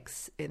 massive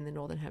lakes in the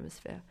Northern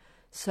Hemisphere.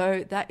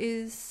 So that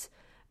is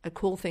a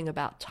cool thing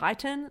about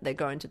Titan. They're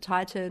going to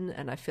Titan,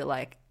 and I feel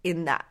like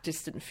in that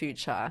distant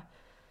future,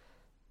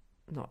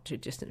 not too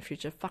distant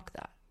future, fuck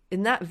that.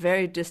 In that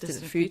very distant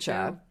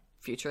future,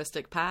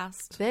 futuristic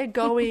past. they're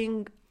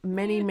going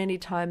many, many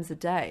times a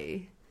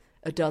day,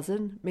 a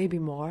dozen, maybe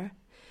more,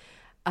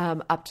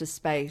 up to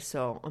space.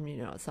 Or,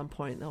 at some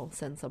point they'll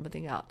send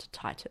something out to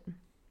Titan.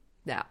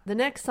 Now, the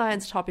next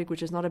science topic,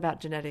 which is not about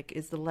genetic,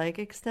 is the leg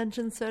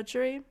extension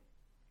surgery,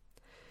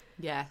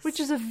 Yes. which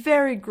is a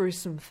very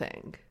gruesome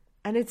thing.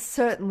 And it's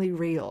certainly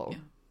real. Yeah.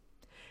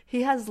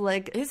 He has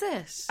leg... Is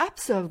it?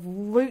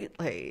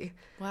 Absolutely.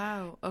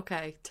 Wow.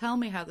 Okay. Tell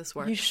me how this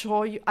works. You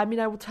sure you... I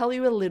will tell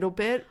you a little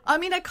bit. I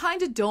mean, I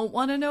kind of don't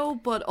want to know,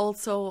 but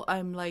also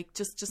I'm like,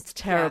 just It's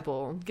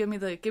terrible. yeah. Give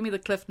me the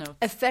cliff notes.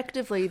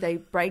 Effectively, they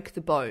break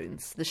the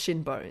bones, the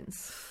shin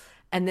bones,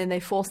 and then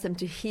they force them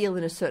to heal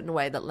in a certain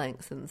way that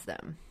lengthens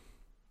them.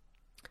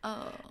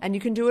 Oh. And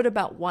you can do it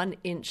about 1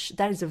 inch.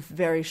 That is a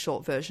very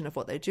short version of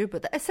what they do,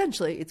 but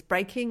essentially it's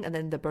breaking and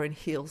then the bone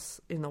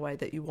heals in the way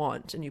that you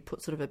want, and you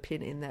put sort of a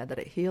pin in there that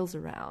it heals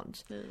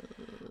around.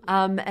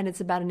 And it's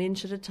about 1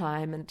 inch at a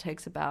time, and it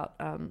takes about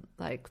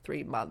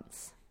 3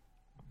 months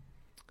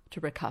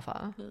to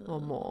recover or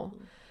more.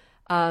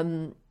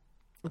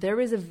 There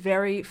is a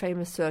very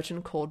famous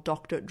surgeon called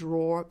Dr.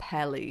 Dror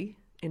Paley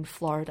in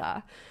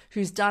Florida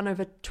who's done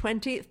over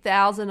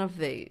 20,000 of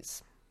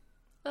these.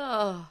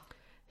 Oh.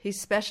 He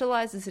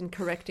specializes in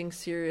correcting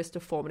serious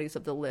deformities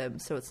of the limb,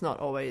 so it's not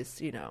always,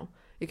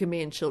 It can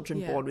be in children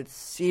Yeah. born with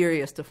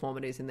serious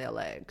deformities in their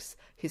legs.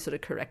 He's sort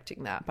of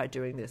correcting that by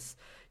doing this.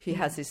 He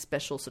has these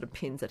special sort of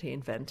pins that he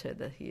invented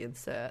that he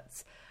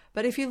inserts.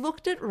 But if you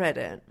looked at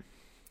Reddit,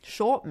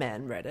 short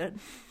men Reddit,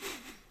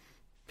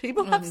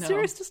 people have no.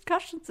 serious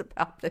discussions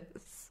about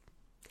this.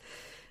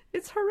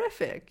 It's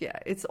horrific. Yeah,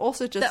 it's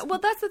also just Well,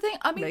 that's the thing.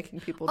 I mean,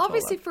 making people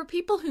obviously taller. for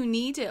people who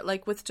need it,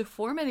 like with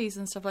deformities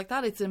and stuff like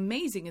that, it's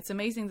amazing. It's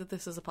amazing that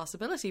this is a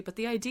possibility. But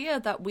the idea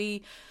that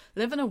we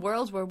live in a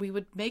world where we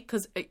would make,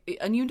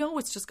 and you know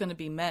it's just going to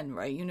be men,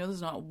 right? You know there's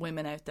not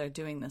women out there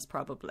doing this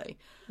probably.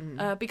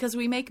 Because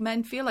we make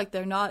men feel like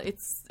they're not,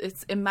 it's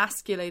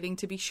emasculating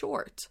to be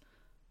short.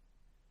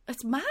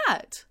 It's mad.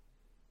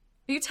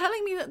 Are you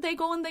telling me that they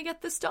go and they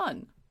get this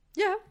done?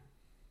 Yeah.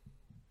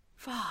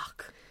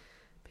 Fuck.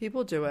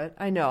 People do it.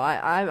 I know.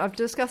 I've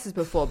discussed this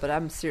before, but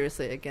I'm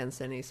seriously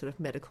against any sort of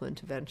medical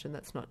intervention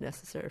that's not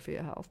necessary for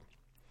your health.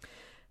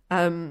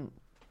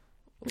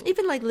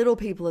 Even like little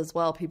people as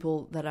well,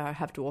 people that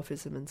have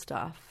dwarfism and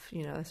stuff,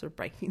 you know, they're sort of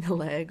breaking their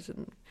legs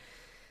and,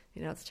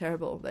 you know, it's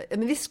terrible. But I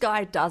mean, this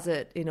guy does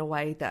it in a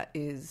way that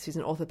he's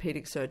an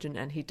orthopedic surgeon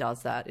and he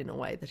does that in a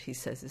way that he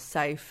says is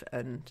safe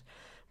and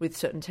with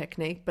certain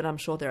technique. But I'm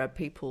sure there are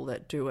people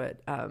that do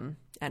it and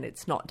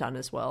it's not done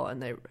as well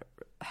and they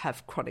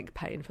have chronic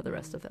pain for the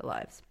rest of their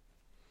lives.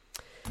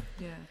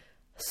 Yeah.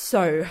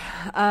 So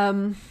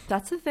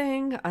that's the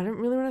thing. I don't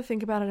really want to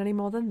think about it any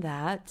more than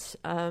that.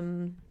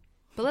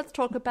 But let's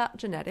talk about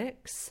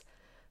genetics,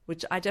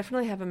 which I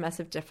definitely have a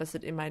massive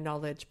deficit in my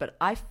knowledge. But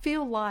I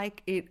feel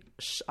like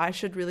I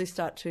should really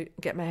start to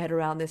get my head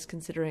around this,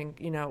 considering,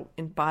 you know,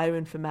 in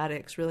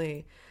bioinformatics,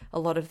 really a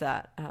lot of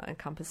that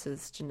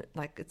encompasses,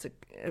 like it's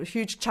a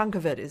huge chunk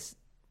of it is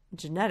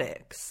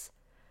genetics.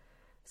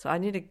 So I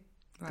need to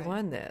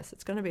learn this.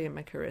 It's going to be in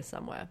my career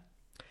somewhere.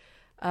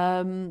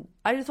 I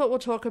just thought we'll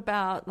talk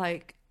about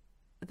like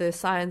the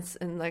science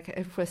and like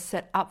if we're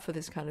set up for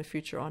this kind of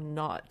future or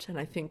not. And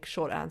I think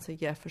short answer,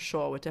 yeah, for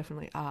sure, we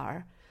definitely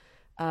are.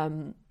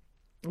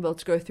 Well,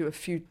 to go through a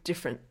few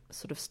different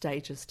sort of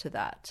stages to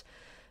that.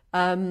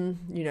 You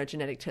know,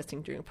 genetic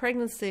testing during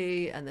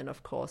pregnancy, and then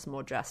of course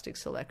more drastic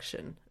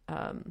selection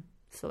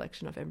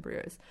of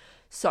embryos.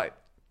 So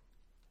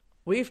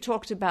we've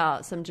talked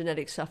about some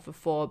genetic stuff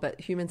before, but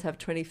humans have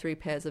 23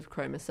 pairs of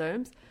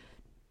chromosomes,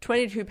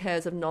 22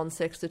 pairs of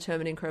non-sex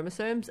determining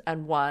chromosomes,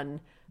 and 1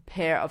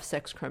 pair of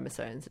sex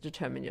chromosomes that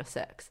determine your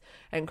sex.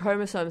 And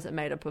chromosomes are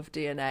made up of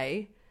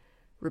DNA,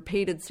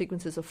 repeated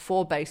sequences of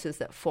 4 bases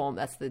that form,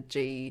 that's the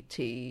G,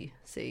 T,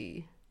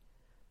 C,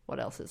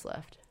 what else is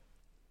left?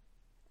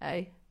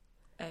 A.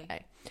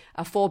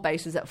 4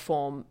 bases that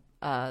form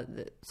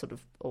the, sort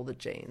of all the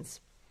genes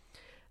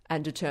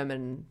and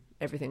determine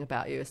everything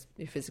about you,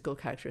 your physical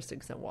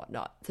characteristics and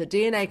whatnot. So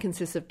DNA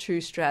consists of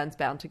 2 strands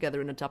bound together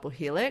in a double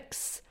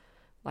helix,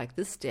 like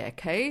the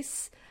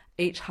staircase.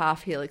 Each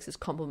half helix is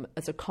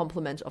a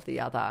complement of the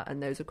other,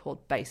 and those are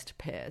called base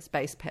pairs,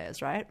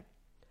 right?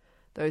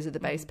 Those are the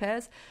base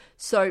pairs.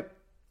 So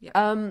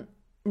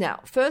now,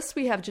 first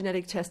we have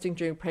genetic testing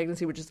during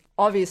pregnancy, which is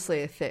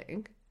obviously a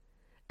thing.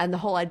 And the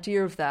whole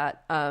idea of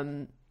that,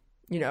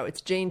 you know,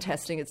 it's gene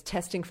testing, it's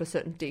testing for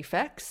certain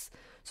defects.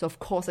 So, of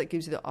course, it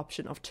gives you the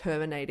option of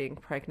terminating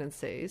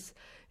pregnancies,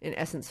 in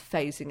essence,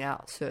 phasing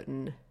out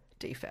certain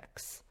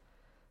defects.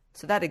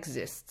 So that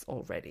exists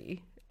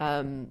already.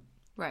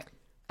 Right.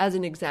 As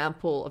an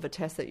example of a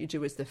test that you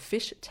do is the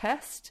FISH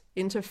test.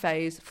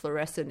 Interphase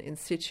fluorescent in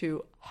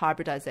situ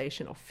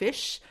hybridization of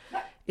FISH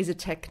is a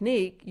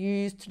technique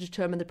used to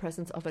determine the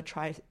presence of a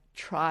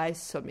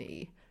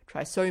trisomy,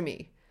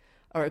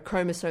 or a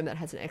chromosome that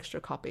has an extra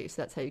copy.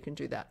 So that's how you can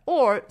do that.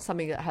 Or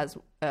something that has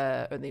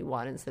only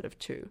 1 instead of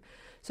 2.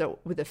 So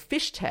with a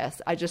FISH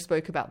test, I just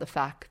spoke about the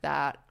fact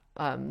that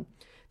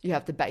you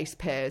have the base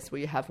pairs where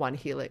you have 1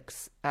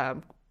 helix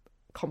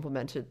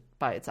complemented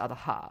by its other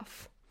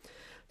half.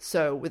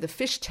 So with a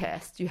FISH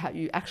test,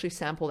 you actually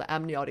sample the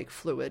amniotic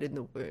fluid in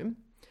the womb,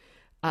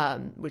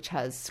 which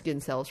has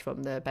skin cells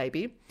from the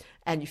baby,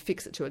 and you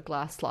fix it to a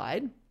glass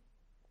slide.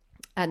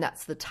 And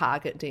that's the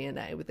target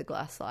DNA with the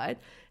glass slide.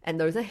 And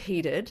those are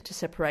heated to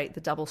separate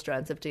the double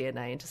strands of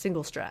DNA into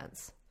single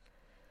strands.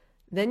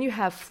 Then you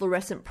have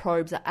fluorescent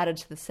probes that are added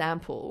to the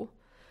sample.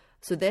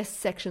 So they're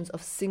sections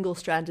of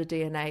single-stranded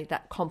DNA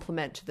that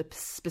complement to the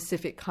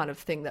specific kind of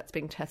thing that's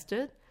being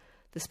tested,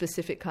 the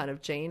specific kind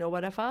of gene or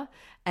whatever.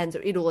 And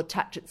so it'll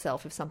attach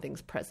itself if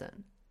something's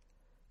present.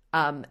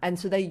 And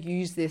so they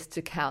use this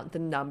to count the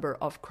number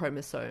of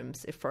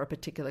chromosomes if for a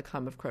particular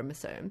kind of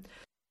chromosome.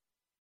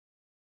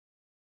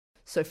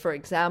 So, for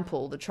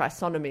example, the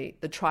trisomy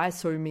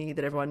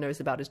that everyone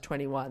knows about is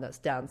 21. That's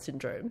Down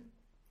syndrome.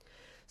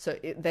 So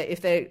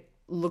if they're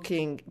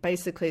looking,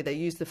 basically they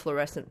use the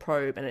fluorescent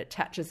probe and it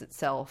attaches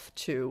itself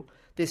to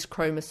this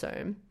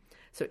chromosome.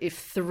 So if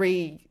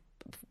 3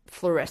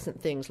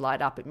 fluorescent things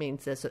light up, it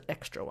means there's an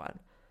extra one.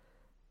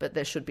 But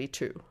there should be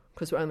 2,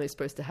 because we're only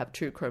supposed to have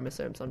 2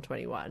 chromosomes on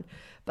 21.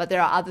 But there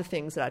are other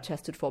things that are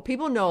tested for.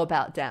 People know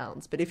about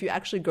Downs, but if you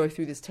actually go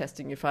through this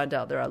testing, you find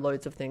out there are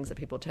loads of things that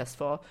people test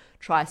for.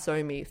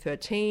 Trisomy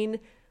 13,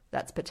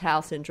 That's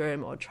Patau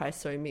syndrome or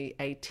trisomy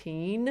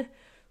 18,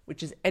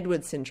 which is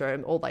Edwards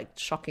syndrome, all like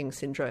shocking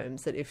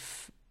syndromes that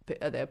if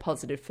they're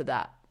positive for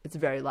that, it's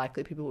very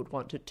likely people would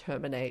want to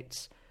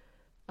terminate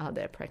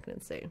their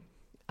pregnancy.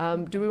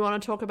 Do we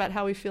want to talk about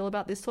how we feel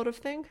about this sort of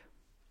thing?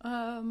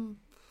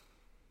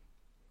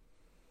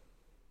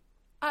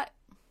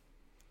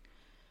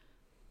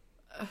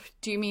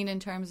 Do you mean in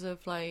terms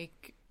of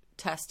like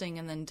testing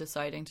and then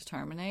deciding to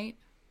terminate?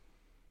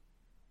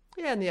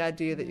 Yeah, and the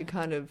idea that you're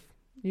kind of,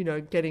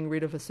 getting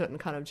rid of a certain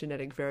kind of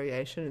genetic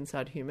variation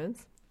inside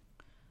humans.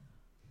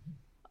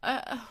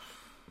 I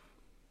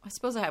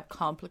suppose I have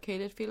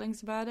complicated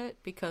feelings about it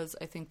because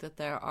I think that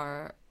there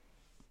are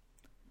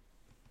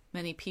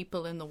many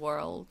people in the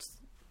world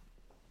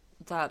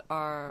that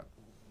are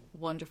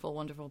wonderful,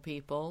 wonderful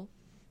people.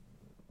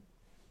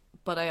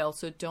 But I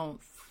also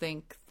don't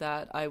think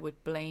that I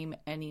would blame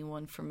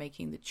anyone for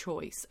making the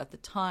choice at the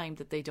time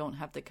that they don't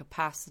have the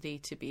capacity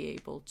to be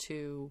able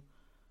to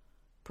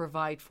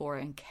provide for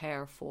and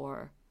care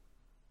for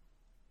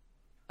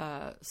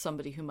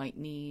somebody who might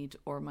need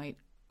or might...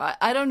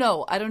 I don't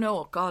know.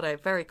 Oh, God, I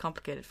have very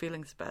complicated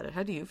feelings about it.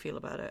 How do you feel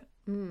about it?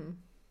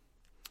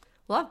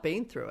 Well, I've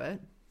been through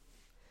it.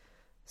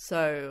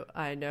 So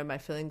I know my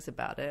feelings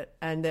about it,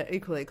 and they're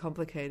equally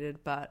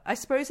complicated. But I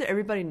suppose that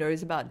everybody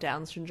knows about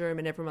Down syndrome,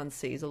 and everyone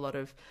sees a lot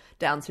of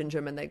Down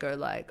syndrome, and they go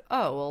like,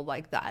 "Oh, well,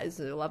 like that is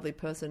a lovely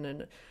person,"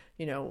 and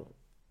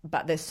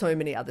But there's so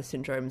many other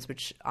syndromes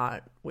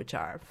which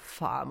are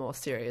far more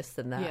serious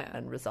than that,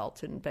 and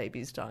result in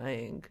babies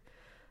dying,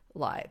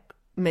 like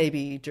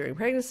maybe during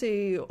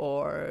pregnancy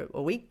or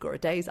a week or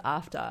days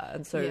after.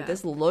 And so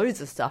there's loads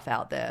of stuff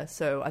out there.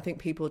 So I think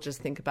people just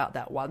think about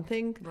that one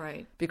thing.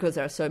 Right. Because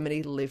there are so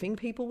many living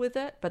people with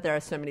it, but there are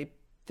so many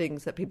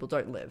things that people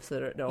don't live, so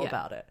they don't know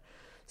about it.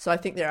 So I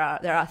think there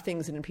are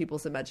things in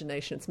people's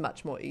imagination. It's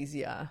much more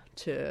easier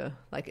to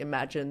like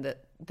imagine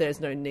that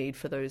there's no need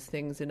for those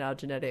things in our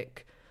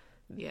genetic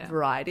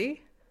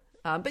variety.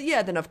 But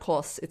then of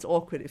course it's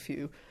awkward if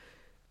you...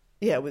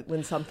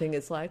 when something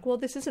is like, well,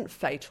 this isn't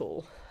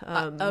fatal.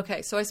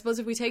 Okay, so I suppose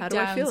if we take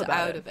Downs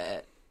out of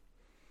it,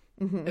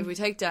 if we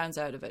take Downs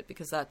out of it,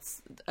 because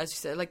that's, as you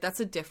said, like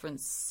that's a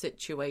different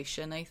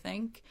situation, I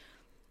think.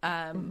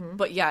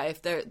 But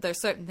if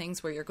there's certain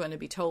things where you're going to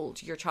be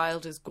told your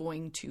child is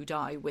going to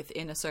die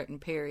within a certain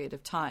period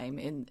of time,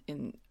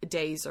 in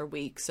days or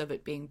weeks of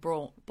it being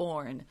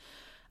born,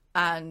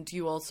 and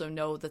you also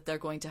know that they're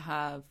going to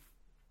have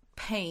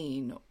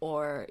pain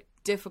or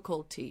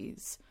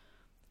difficulties,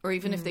 or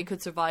even if they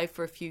could survive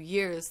for a few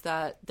years,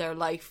 that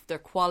their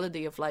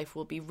quality of life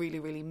will be really,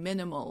 really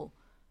minimal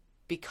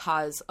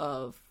because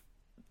of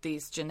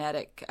these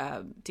genetic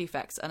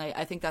defects. And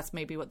I think that's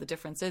maybe what the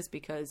difference is,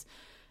 because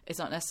it's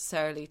not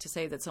necessarily to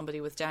say that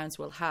somebody with Downs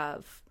they'll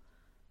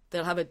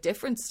have a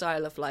different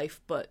style of life,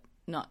 but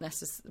not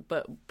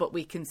but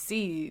we can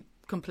see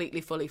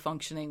completely fully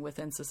functioning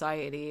within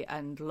society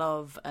and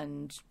love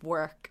and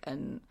work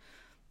and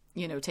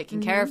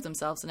taking care of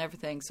themselves and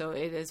everything. So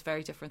it is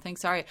very different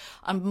things. Sorry,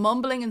 I'm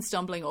mumbling and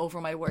stumbling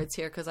over my words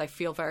here because I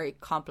feel very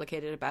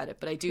complicated about it.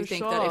 But I do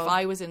think that if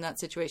I was in that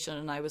situation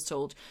and I was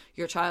told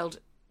your child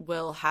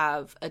will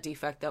have a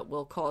defect that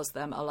will cause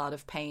them a lot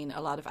of pain,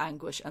 a lot of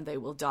anguish, and they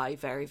will die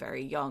very,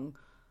 very young,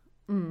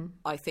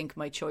 I think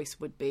my choice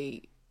would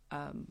be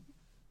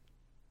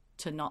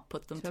to not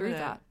put them through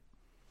that.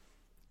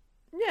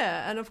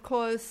 Yeah, and of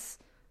course...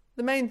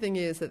 the main thing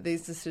is that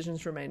these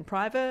decisions remain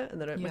private and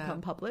they don't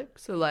become public.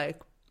 So,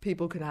 like,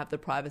 people can have the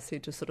privacy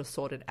to sort of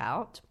sort it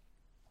out.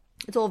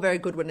 It's all very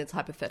good when it's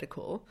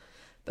hypothetical,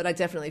 but I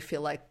definitely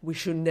feel like we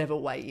should never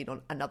weigh in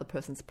on another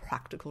person's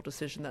practical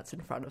decision that's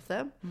in front of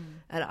them.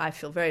 And I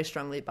feel very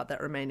strongly about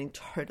that remaining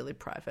totally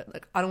private.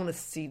 Like, I don't want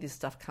to see this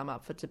stuff come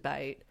up for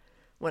debate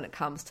when it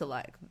comes to,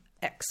 like,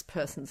 X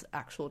person's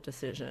actual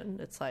decision.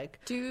 It's like,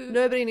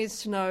 nobody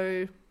needs to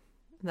know...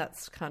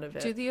 That's kind of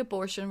it. Do the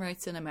abortion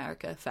rights in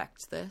America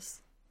affect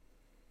this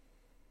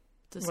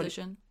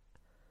decision?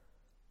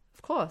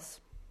 Of course.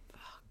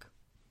 Fuck.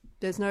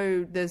 There's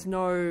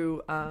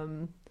no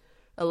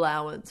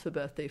allowance for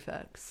birth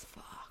defects.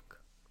 Fuck.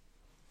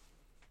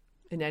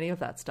 In any of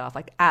that stuff,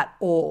 like at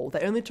all. They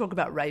only talk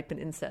about rape and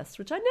incest,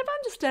 which I never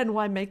understand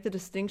why make the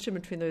distinction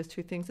between those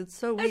two things. It's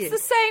so weird. It's the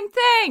same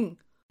thing.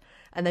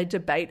 And they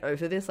debate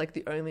over this, like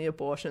the only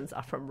abortions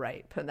are from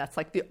rape. And that's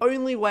like the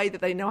only way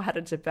that they know how to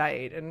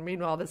debate. And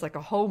meanwhile, there's like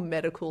a whole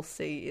medical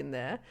C in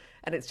there.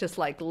 And it's just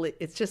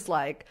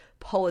like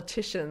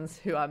politicians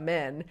who are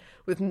men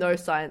with no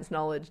science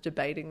knowledge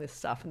debating this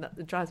stuff. And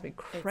that drives me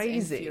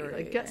crazy.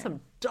 Like, get some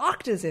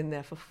doctors in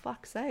there, for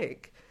fuck's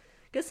sake.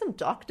 Get some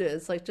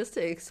doctors, like, just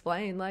to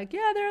explain, like,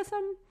 there are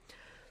some...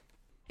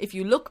 If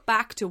you look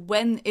back to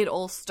when it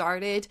all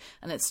started,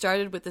 and it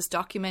started with this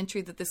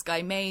documentary that this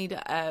guy made...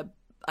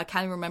 I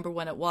can't even remember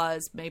when it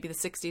was, maybe the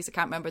 60s, I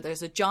can't remember.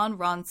 There's a John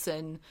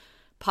Ronson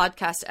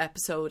podcast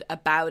episode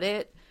about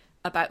it,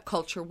 about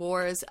culture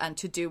wars, and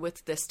to do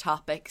with this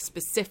topic,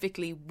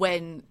 specifically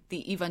when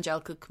the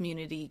evangelical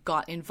community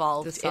got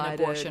involved in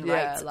abortion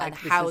rights, like,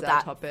 and how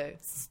that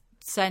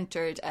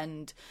centered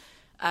and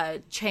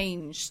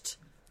changed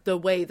the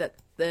way that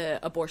the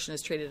abortion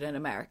is treated in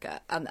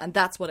America, and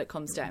that's what it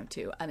comes down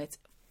to, and it's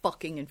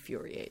fucking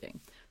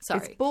infuriating.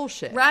 Sorry, It's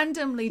bullshit.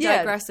 Randomly Yeah.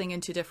 digressing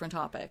into different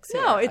topics.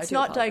 No, here. it's I do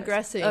not apologize.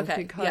 digressing Okay,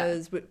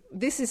 because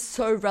this is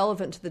so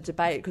relevant to the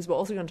debate because we're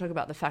also going to talk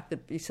about the fact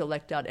that we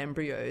select out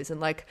embryos and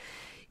like,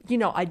 you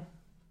know,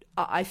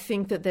 I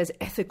think that there's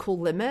ethical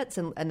limits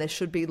and there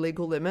should be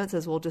legal limits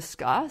as we'll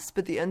discuss.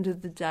 But at the end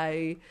of the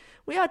day,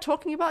 we are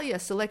talking about,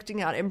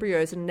 selecting out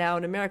embryos. And now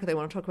in America, they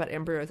want to talk about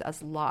embryos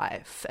as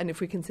life. And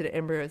if we consider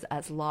embryos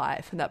as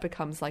life, and that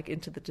becomes like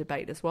into the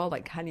debate as well,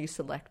 like can you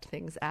select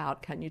things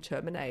out? Can you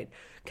terminate?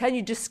 Can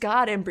you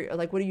discard embryo?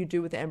 Like what do you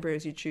do with the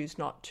embryos you choose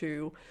not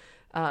to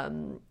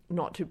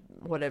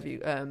whatever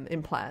you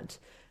implant?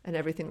 And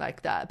everything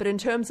like that. But in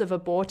terms of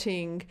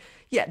aborting,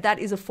 that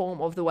is a form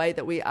of the way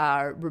that we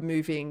are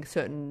removing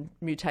certain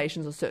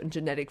mutations or certain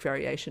genetic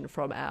variation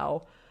from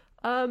our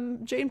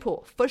gene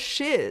pool for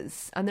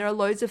shiz. And there are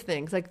loads of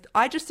things. Like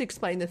I just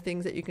explained the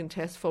things that you can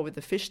test for with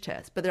the FISH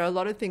test, but there are a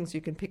lot of things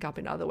you can pick up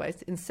in other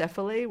ways.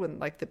 Encephaly, when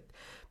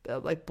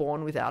like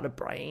born without a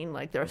brain,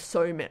 like there are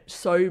so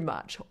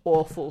much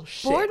awful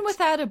shit. Born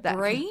without a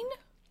brain?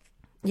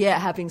 Yeah,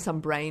 having some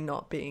brain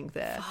not being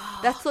there.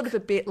 That's sort of a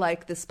bit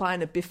like the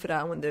spina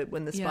bifida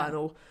when the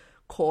spinal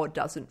cord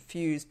doesn't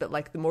fuse, but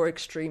like the more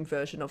extreme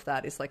version of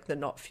that is like the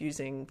not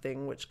fusing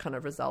thing, which kind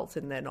of results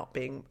in there not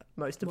being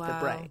most of the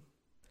brain.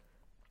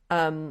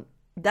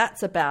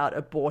 That's about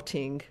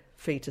aborting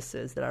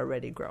fetuses that are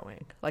already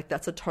growing. Like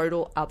that's a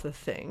total other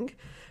thing.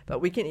 But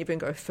we can even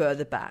go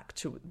further back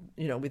to,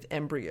 with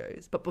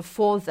embryos. But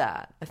before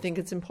that, I think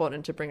it's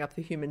important to bring up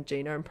the Human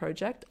Genome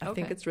Project. I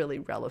think it's really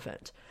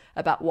relevant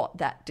about what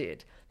that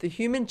did. The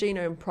Human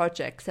Genome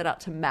Project set out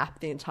to map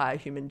the entire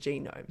human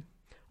genome.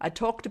 I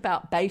talked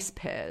about base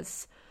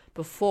pairs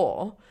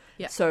before.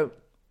 Yeah. So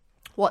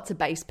what's a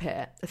base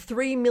pair?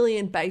 3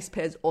 million base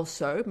pairs or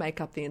so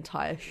make up the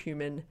entire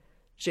human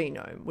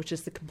genome, which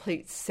is the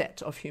complete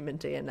set of human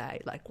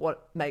DNA, like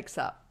what makes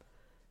up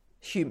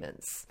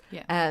humans.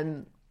 Yeah.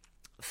 And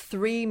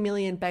 3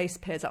 million base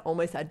pairs are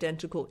almost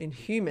identical in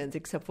humans,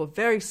 except for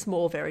very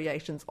small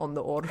variations on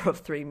the order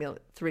of 3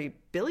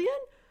 billion?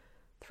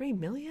 3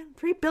 million?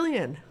 3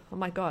 billion. Oh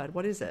my God,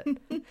 what is it?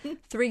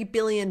 3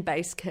 billion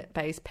base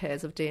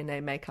pairs of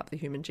DNA make up the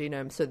human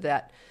genome, so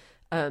that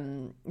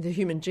the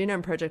Human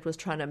Genome Project was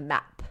trying to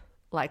map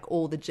like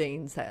all the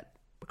genes that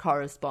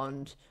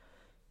correspond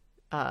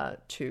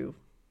to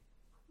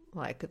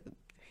like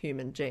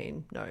human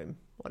genome,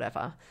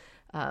 whatever.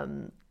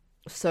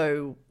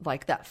 So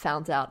like that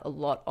found out a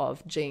lot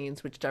of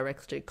genes which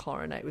directly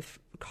correlate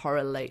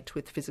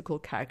with physical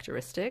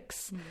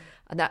characteristics.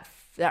 And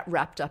that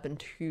wrapped up in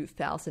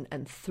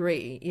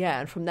 2003. Yeah,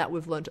 and from that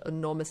we've learned an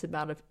enormous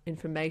amount of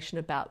information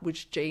about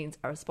which genes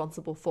are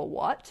responsible for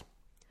what.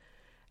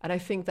 And I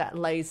think that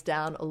lays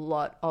down a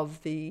lot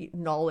of the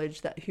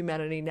knowledge that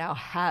humanity now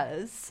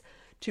has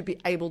to be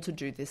able to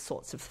do these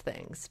sorts of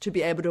things, to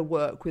be able to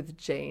work with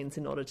genes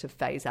in order to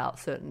phase out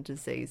certain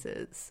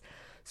diseases.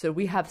 So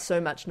we have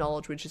so much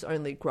knowledge which is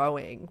only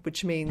growing,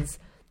 which means,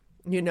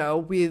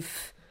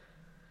 with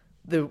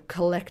the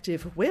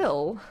collective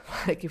will,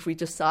 like if we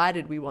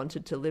decided we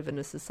wanted to live in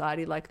a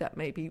society like that,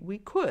 maybe we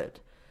could.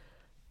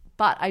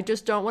 But I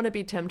just don't want to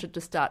be tempted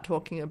to start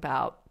talking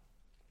about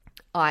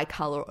eye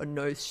color or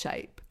nose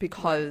shape,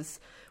 because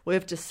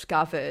we've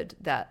discovered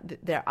that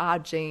there are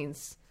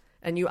genes,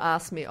 and you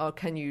ask me,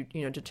 can you,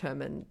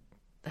 determine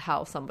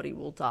how somebody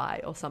will die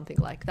or something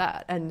like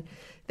that. And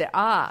there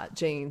are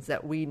genes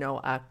that we know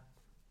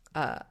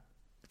are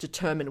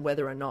determine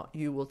whether or not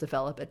you will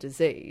develop a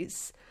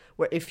disease,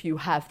 where if you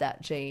have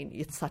that gene,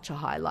 it's such a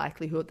high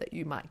likelihood that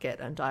you might get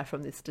and die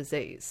from this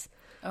disease.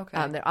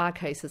 Okay. There are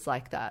cases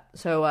like that.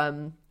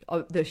 So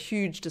the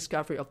huge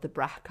discovery of the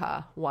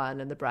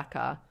BRCA1 and the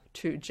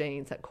BRCA2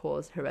 genes that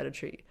cause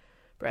hereditary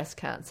breast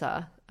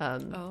cancer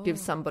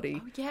gives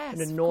somebody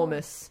an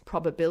enormous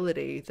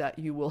probability that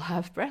you will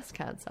have breast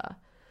cancer.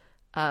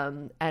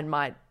 And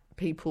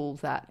people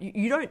that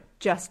you don't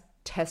just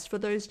test for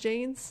those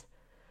genes,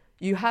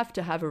 you have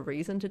to have a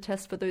reason to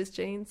test for those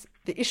genes.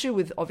 The issue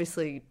with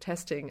obviously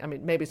testing, I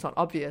mean, maybe it's not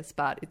obvious,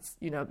 but it's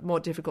more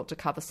difficult to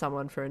cover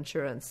someone for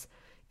insurance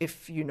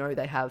if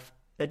they have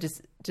a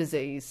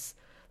disease,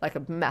 like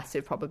a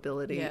massive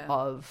probability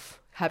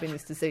of having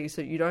this disease.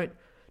 So you don't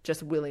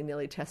just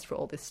willy-nilly test for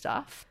all this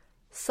stuff.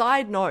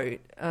 Side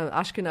note,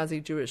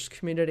 Ashkenazi Jewish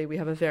community, we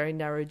have a very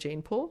narrow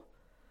gene pool.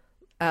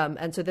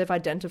 And so they've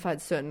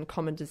identified certain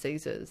common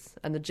diseases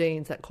and the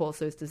genes that cause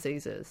those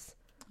diseases.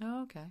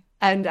 Oh, okay.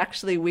 And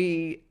actually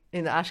we,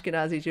 in the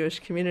Ashkenazi Jewish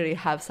community,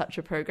 have such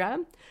a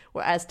program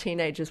where as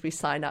teenagers we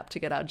sign up to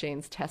get our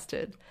genes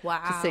tested. Wow.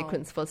 To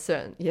sequence for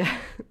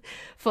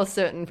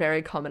certain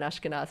very common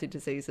Ashkenazi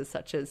diseases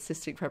such as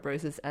cystic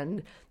fibrosis,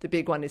 and the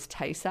big one is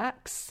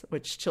Tay-Sachs,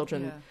 which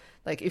children,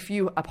 like if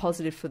you are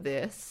positive for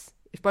this,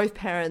 if both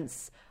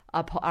parents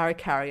are a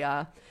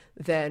carrier,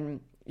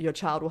 then your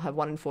child will have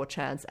 1 in 4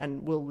 chance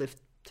and will live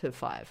to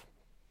 5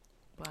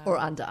 or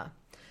under.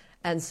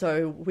 And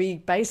so we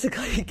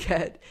basically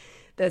get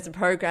there's a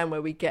program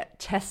where we get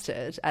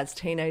tested as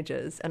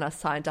teenagers and are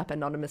signed up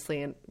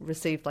anonymously and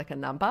received like a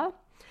number.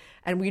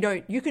 And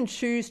you can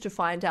choose to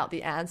find out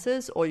the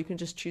answers, or you can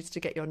just choose to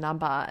get your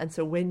number. And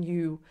so when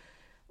you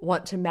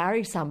want to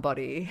marry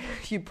somebody,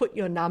 you put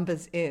your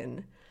numbers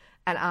in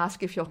and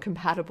ask if you're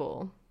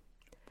compatible.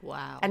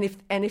 Wow. And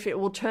if it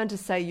will turn to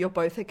say you're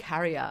both a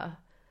carrier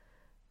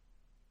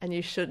and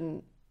you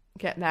shouldn't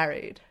get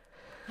married.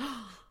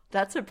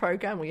 That's a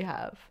program we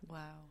have. Wow.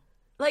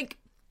 Like,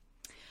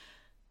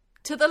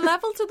 to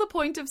the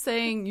point of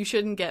saying you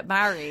shouldn't get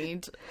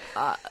married,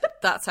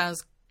 that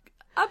sounds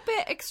a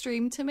bit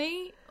extreme to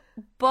me.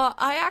 But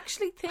I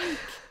actually think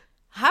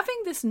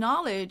having this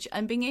knowledge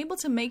and being able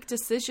to make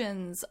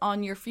decisions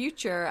on your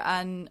future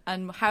and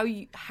how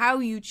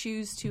you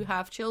choose to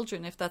have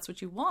children, if that's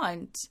what you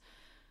want,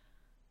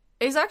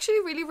 is actually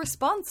really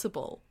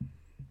responsible.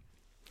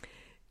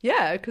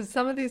 Yeah, because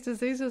some of these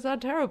diseases are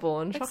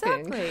terrible and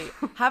shocking.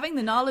 Exactly. Having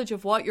the knowledge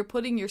of what you're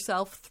putting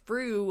yourself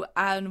through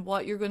and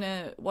what your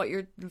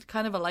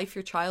kind of a life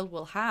your child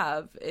will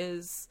have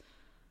is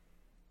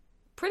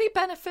pretty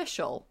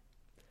beneficial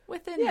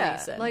within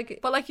reason.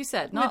 But like you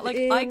said, not like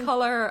eye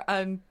color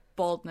and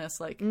baldness.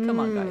 Like, come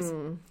on, guys.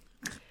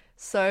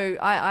 So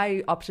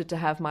I opted to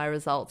have my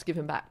results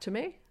given back to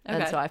me. Okay.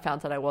 And so I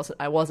found that I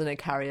wasn't a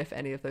carrier for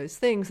any of those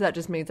things. That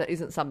just means that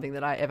isn't something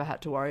that I ever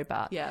had to worry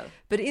about. Yeah.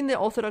 But in the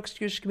Orthodox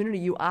Jewish community,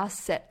 you are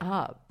set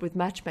up with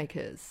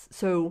matchmakers.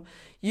 So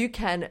you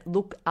can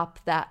look up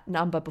that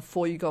number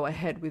before you go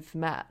ahead with the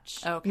match.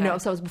 Okay. You know,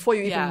 so it's before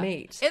you even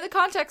meet. In the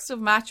context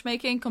of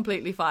matchmaking,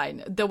 completely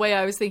fine. The way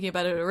I was thinking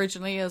about it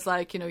originally is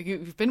like, you know,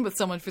 you've been with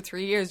someone for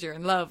 3 years, you're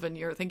in love, and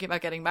you're thinking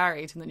about getting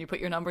married, and then you put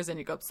your numbers in,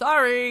 you go,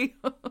 sorry.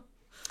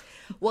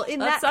 Well, in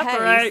Let's that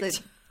separate.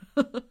 case...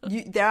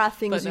 there are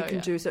things you can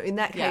yeah. do. So in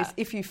that case,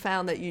 if you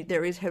found that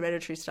there is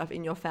hereditary stuff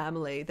in your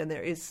family, then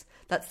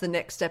that's the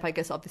next step, I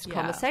guess, of this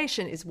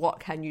conversation is what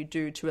can you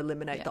do to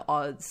eliminate the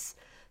odds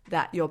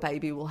that your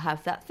baby will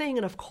have that thing.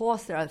 And of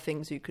course, there are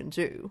things you can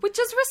do. Which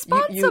is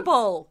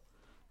responsible.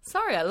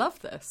 Sorry, I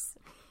love this.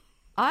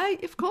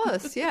 Of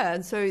course, yeah.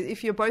 And so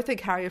if you're both a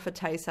carrier for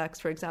Tay-Sachs,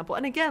 for example,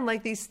 and again,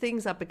 like these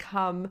things are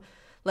become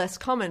less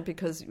common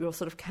because you're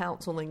sort of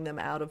counseling them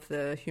out of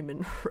the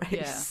human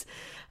race.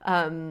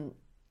 Yeah.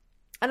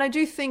 And I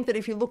do think that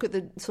if you look at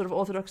the sort of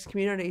Orthodox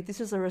community,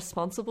 this is a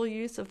responsible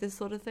use of this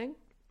sort of thing.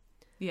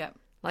 Yeah.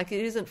 Like,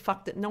 it isn't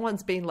fucked that no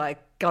one's been like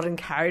gotten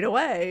carried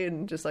away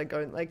and just like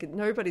going, like,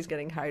 nobody's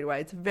getting carried away.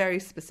 It's very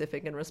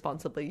specific and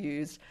responsibly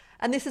used.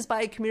 And this is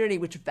by a community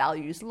which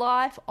values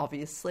life,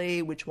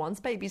 obviously, which wants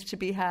babies to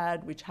be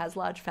had, which has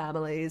large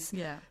families.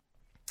 Yeah.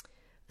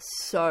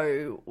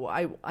 So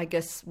I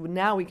guess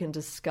now we can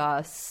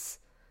discuss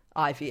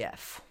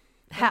IVF.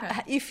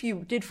 Okay. If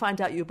you did find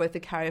out you were both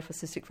a carrier for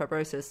cystic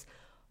fibrosis,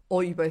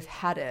 or you both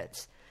had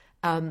it,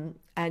 and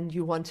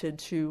you wanted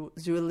to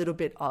do a little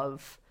bit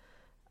of,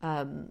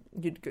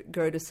 you'd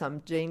go to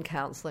some gene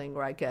counselling,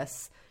 where I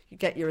guess you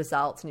get your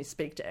results and you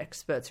speak to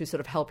experts who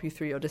sort of help you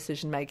through your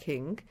decision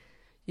making.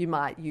 You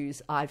might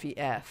use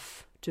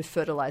IVF to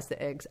fertilise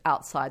the eggs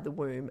outside the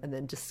womb and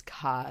then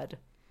discard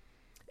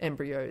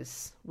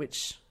embryos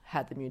which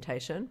had the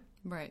mutation.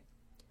 Right.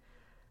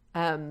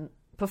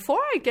 Before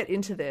I get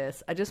into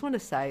this, I just want to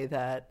say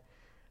that,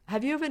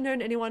 have you ever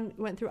known anyone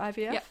who went through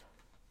IVF? Yep.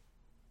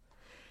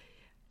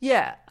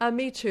 Yeah,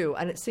 me too.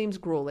 And it seems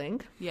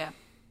grueling. Yeah.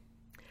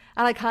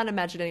 And I can't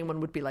imagine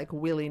anyone would be like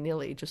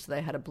willy-nilly just so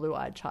they had a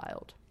blue-eyed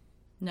child.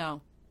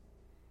 No.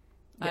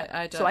 Yeah.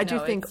 I don't so I know.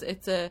 do think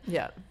it's a...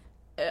 Yeah.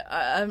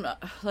 I'm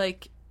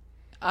like...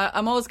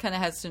 I'm always kind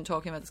of hesitant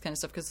talking about this kind of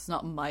stuff because it's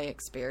not my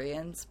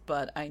experience,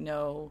 but I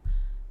know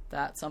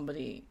that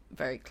somebody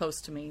very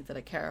close to me that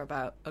I care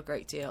about a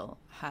great deal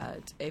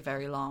had a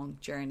very long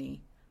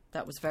journey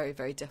that was very,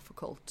 very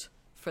difficult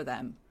for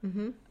them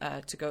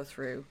to go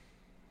through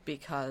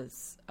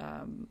because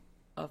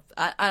of,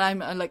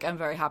 and I'm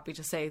very happy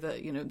to say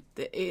that, you know,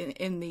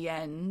 in the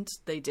end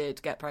they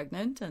did get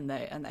pregnant and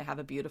they have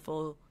a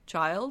beautiful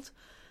child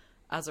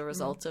as a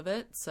result of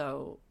it.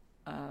 So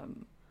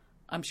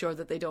I'm sure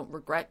that they don't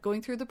regret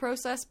going through the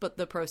process, but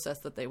the process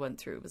that they went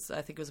through was,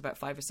 I think it was about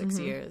 5 or 6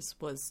 years,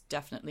 was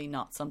definitely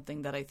not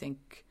something that I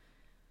think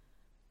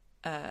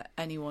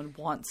anyone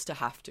wants to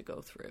have to go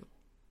through.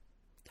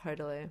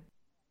 Totally.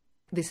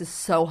 This is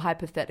so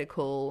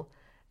hypothetical,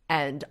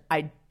 and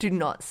I do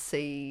not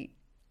see,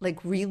 like,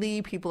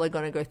 really people are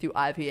going to go through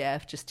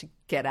IVF just to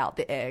get out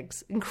the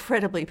eggs.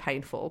 Incredibly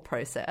painful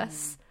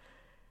process.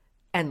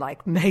 And,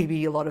 like,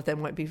 maybe a lot of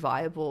them won't be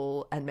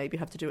viable, and maybe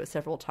have to do it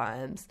several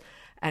times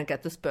and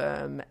get the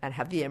sperm and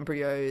have the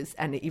embryos.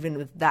 And even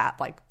with that,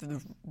 like,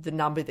 the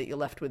number that you're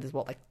left with is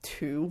what, like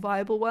 2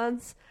 viable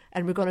ones?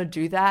 And we're going to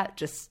do that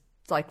just,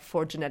 like,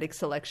 for genetic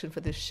selection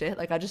for this shit?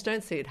 Like, I just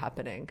don't see it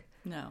happening.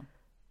 No.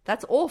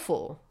 That's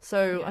awful.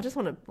 So I just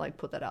want to, like,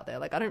 put that out there.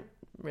 Like, I don't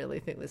really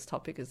think this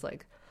topic is,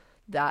 like,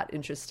 that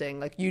interesting.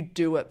 Like, you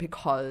do it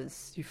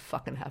because you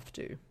fucking have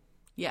to.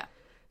 Yeah.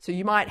 So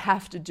you might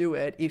have to do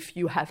it if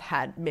you have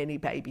had many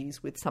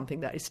babies with something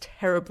that is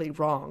terribly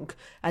wrong.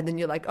 And then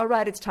you're like, all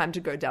right, it's time to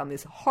go down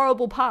this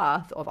horrible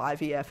path of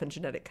IVF and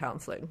genetic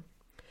counseling.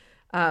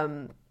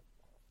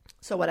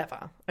 So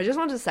whatever. I just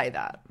wanted to say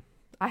that.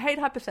 I hate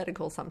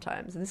hypotheticals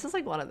sometimes, and this is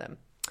like one of them.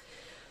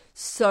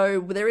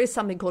 So there is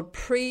something called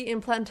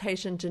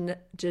pre-implantation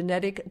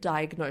genetic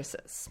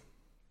diagnosis.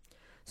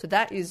 So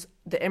that is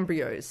the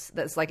embryos.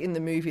 That's like in the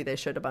movie, they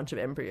showed a bunch of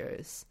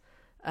embryos.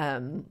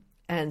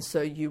 And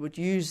so you would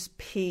use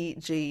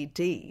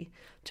PGD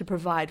to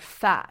provide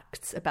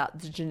facts about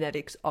the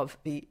genetics of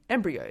the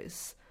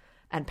embryos.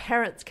 And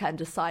parents can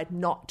decide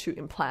not to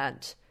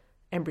implant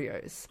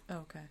embryos.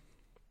 Okay.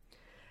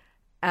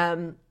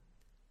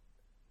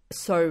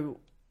 So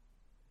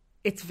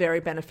it's very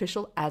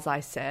beneficial, as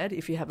I said,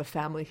 if you have a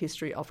family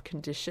history of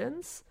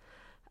conditions.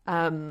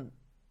 But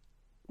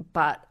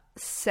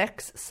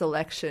sex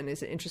selection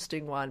is an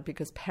interesting one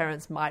because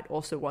parents might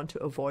also want to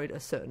avoid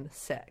a certain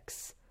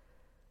sex.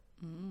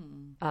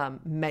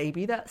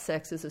 Maybe that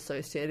sex is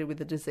associated with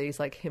a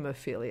disease like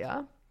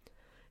hemophilia,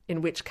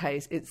 in which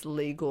case it's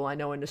legal. I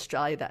know in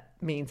Australia that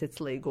means it's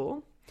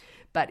legal.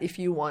 But if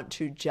you want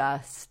to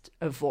just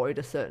avoid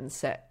a certain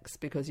sex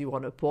because you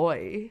want a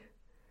boy,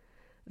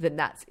 then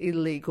that's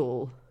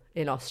illegal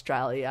in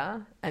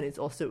Australia. And it's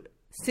also,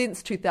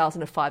 since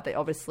 2005, they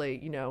obviously,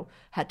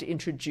 had to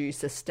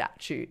introduce a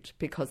statute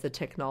because the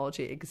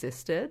technology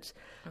existed.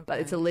 Okay. But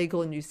it's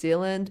illegal in New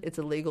Zealand, it's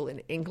illegal in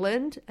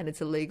England, and it's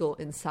illegal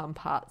in some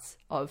parts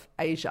of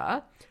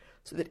Asia.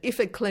 So that if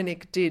a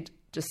clinic did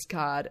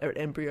discard an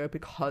embryo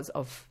because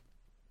of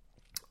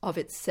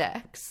its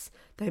sex,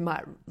 they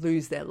might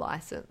lose their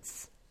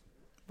license.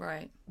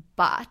 Right.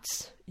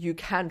 But you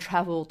can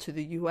travel to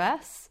the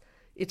US,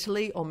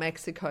 Italy, or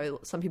Mexico.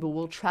 Some people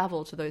will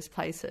travel to those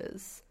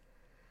places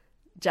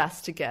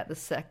just to get the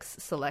sex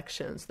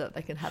selection so that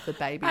they can have the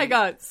baby. My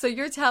God. So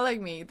you're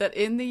telling me that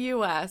in the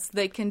US,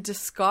 they can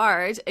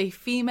discard a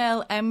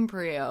female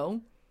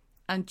embryo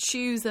and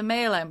choose a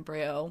male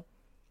embryo,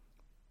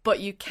 but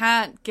you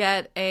can't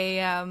get a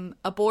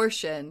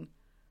abortion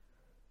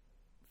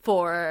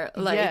for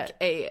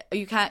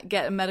you can't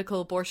get a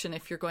medical abortion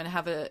if you're going to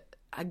have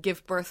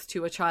give birth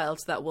to a child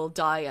that will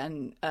die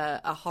and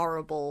have a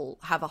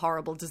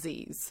horrible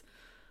disease.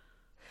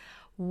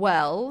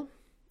 Well,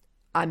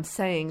 I'm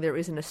saying there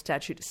isn't a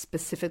statute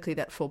specifically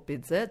that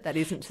forbids it. That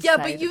isn't to say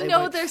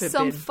but there's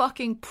some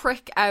fucking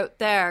prick out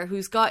there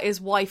who's got his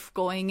wife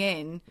going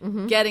in,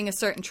 getting a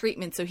certain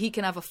treatment so he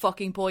can have a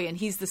fucking boy, and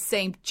he's the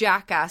same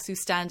jackass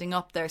who's standing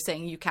up there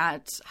saying you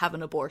can't have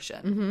an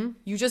abortion.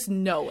 You just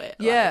know it.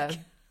 Yeah. Like.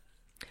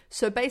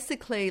 So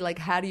basically, like,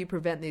 how do you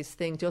prevent these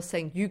things? You're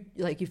saying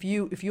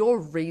if your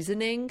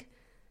reasoning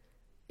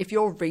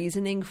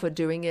for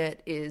doing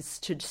it is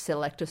to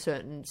select a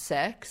certain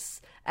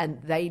sex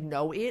and they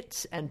know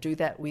it and do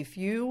that with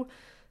you,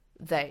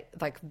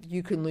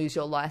 you can lose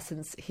your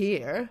license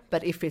here.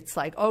 But if it's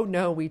like, oh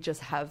no, we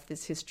just have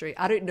this history,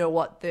 I don't know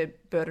what the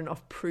burden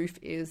of proof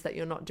is that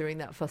you're not doing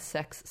that for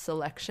sex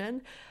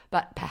selection,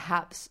 but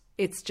perhaps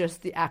it's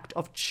just the act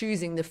of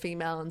choosing the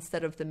female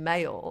instead of the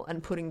male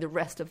and putting the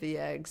rest of the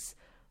eggs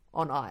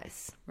on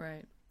ice.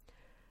 Right.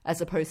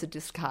 As opposed to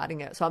discarding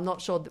it. So I'm not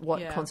sure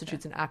what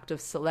constitutes an act of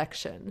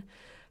selection.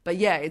 But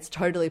yeah, it's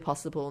totally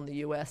possible in the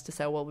US to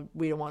say, well,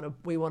 we want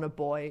a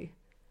boy.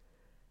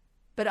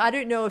 But I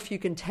don't know if you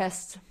can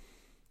test.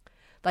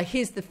 Like,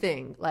 here's the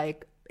thing.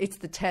 Like, it's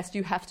the test.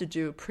 You have to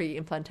do a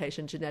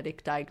pre-implantation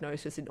genetic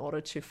diagnosis in order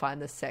to find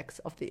the sex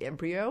of the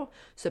embryo.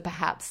 So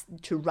perhaps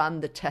to run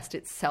the test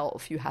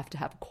itself, you have to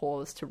have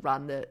cause to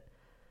run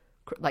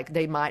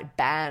they might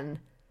ban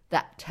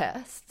that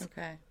test.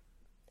 Okay.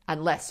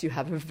 Unless you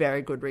have a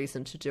very good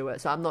reason to do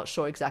it. So I'm not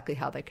sure exactly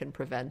how they can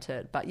prevent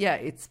it. But yeah,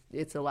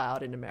 it's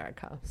allowed in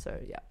America. So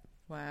yeah.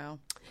 Wow.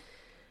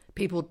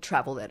 People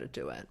travel there to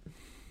do it.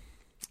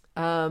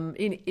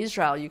 In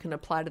Israel, you can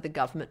apply to the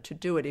government to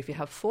do it if you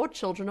have 4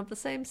 children of the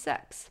same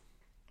sex.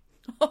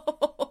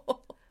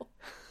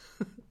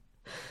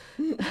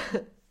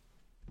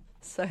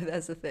 So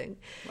there's a thing.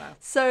 Wow.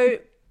 So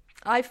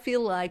I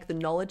feel like the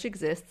knowledge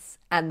exists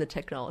and the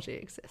technology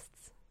exists.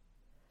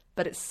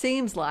 But it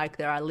seems like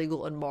there are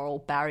legal and moral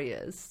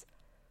barriers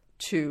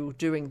to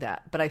doing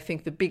that. But I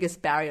think the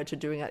biggest barrier to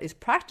doing that is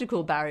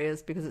practical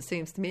barriers, because it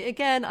seems to me,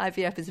 again,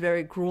 IVF is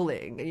very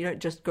grueling and you don't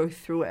just go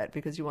through it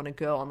because you want a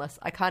girl, unless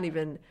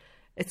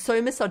it's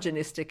so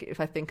misogynistic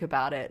if I think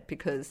about it,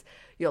 because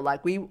you're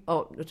like,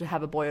 to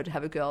have a boy or to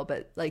have a girl,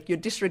 but like you're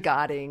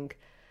disregarding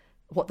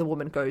what the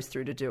woman goes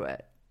through to do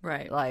it.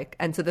 Right. Like,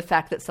 and so the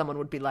fact that someone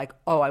would be like,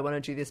 oh, I want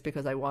to do this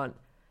because I want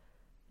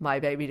my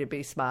baby to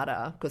be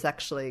smarter, because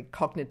actually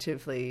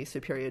cognitively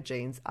superior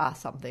genes are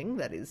something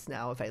that is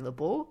now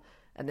available.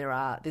 And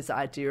there's the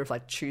idea of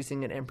like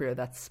choosing an embryo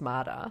that's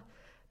smarter.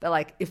 But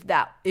like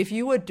if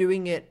you were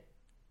doing it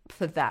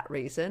for that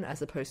reason,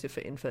 as opposed to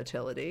for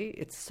infertility,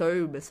 it's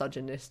so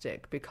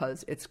misogynistic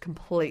because it's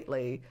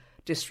completely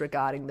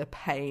disregarding the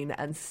pain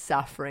and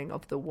suffering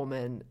of the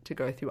woman to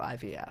go through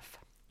IVF.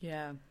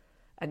 Yeah.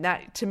 And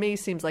that, to me,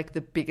 seems like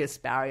the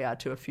biggest barrier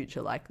to a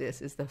future like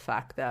this is the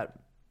fact that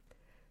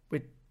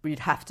we'd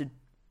have to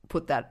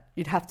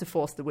you'd have to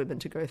force the women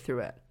to go through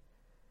it.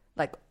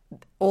 Like,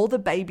 all the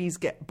babies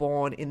get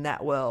born in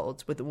that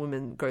world where the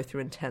women go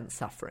through intense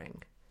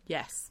suffering.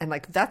 Yes. And,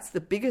 like, that's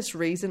the biggest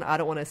reason I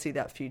don't want to see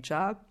that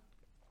future,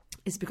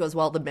 is because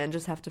while the men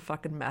just have to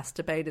fucking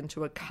masturbate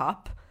into a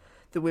cup,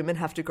 the women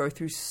have to go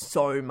through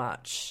so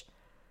much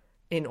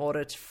in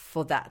order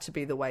for that to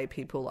be the way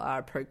people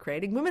are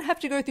procreating. Women have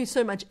to go through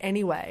so much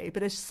anyway,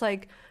 but it's just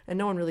like, and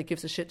no one really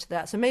gives a shit to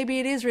that. So maybe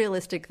it is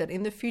realistic that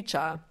in the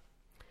future,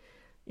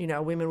 you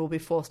know, women will be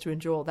forced to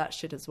endure all that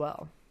shit as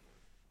well.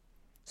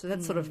 So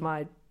that's sort of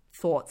my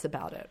thoughts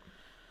about it.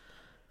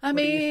 I What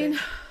do you mean,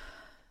 think?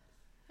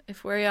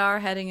 if we are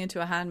heading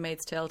into a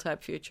Handmaid's Tale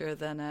type future,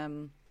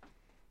 then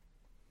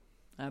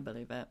I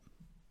believe it.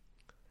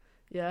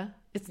 Yeah,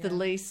 it's the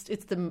least.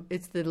 It's the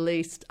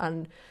least.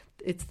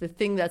 It's the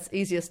thing that's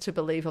easiest to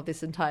believe of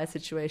this entire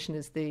situation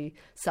is the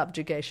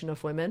subjugation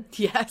of women.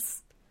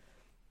 Yes.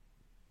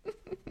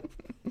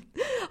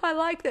 I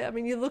like that. I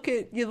mean, you look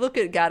at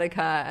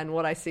Gattaca, and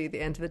what I see at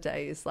the end of the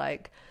day is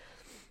like,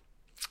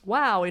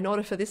 wow, in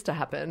order for this to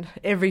happen,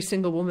 every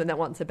single woman that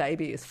wants a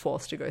baby is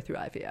forced to go through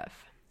IVF.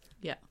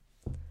 Yeah.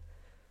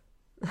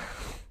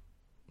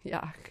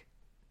 Yuck.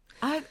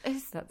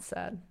 That's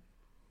sad.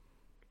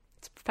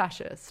 It's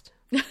fascist.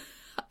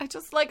 I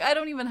just, like, I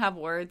don't even have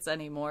words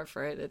anymore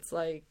for it. It's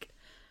like,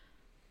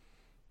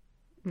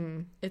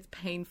 it's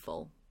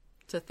painful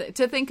to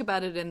think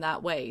about it in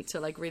that way,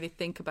 to like really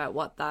think about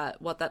what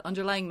that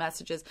underlying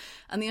message is.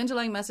 And the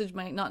underlying message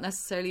might not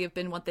necessarily have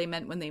been what they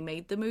meant when they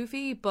made the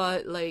movie,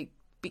 but like,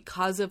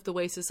 because of the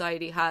way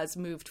society has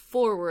moved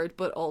forward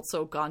but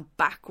also gone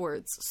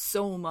backwards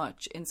so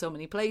much in so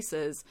many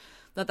places,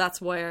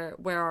 that's where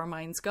our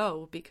minds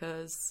go,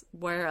 because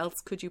where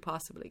else could you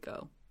possibly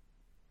go?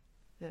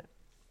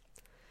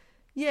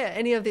 Yeah,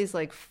 any of these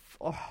like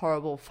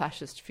horrible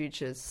fascist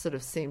futures sort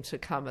of seem to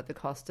come at the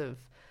cost of,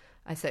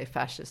 I say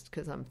fascist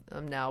because I'm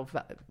now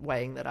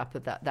weighing that up,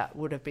 that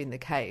would have been the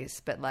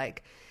case. But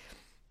like,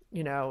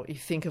 you know, you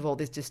think of all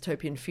these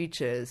dystopian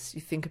futures,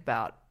 you think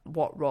about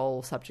what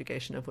role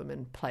subjugation of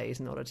women plays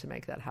in order to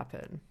make that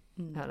happen.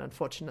 And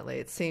unfortunately,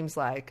 it seems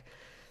like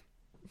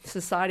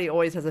society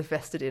always has a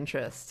vested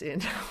interest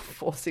in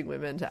forcing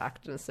women to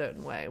act in a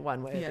certain way,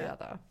 one way or the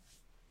other.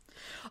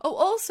 Oh,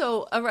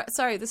 also,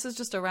 sorry, this is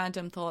just a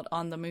random thought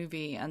on the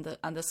movie and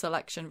the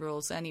selection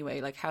rules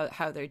anyway, like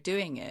how they're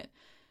doing it.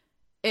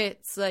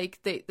 It's like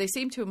they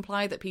seem to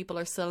imply that people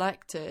are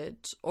selected,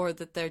 or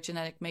that their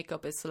genetic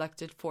makeup is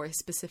selected for a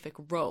specific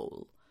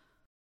role.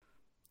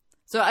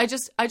 So I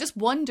just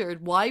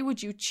wondered, why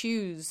would you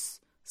choose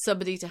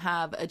somebody to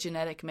have a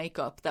genetic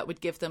makeup that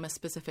would give them a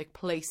specific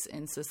place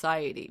in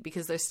society?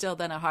 Because there's still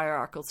then a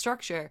hierarchical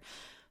structure.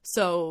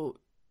 So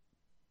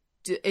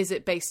is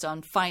it based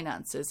on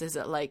finances? Is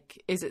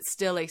it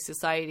still a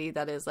society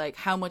that is like,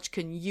 how much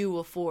can you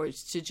afford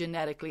to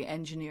genetically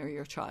engineer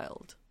your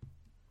child?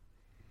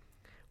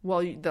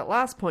 Well, that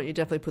last point, you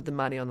definitely put the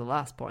money on the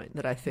last point,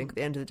 that I think at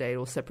the end of the day, it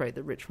will separate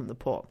the rich from the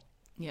poor.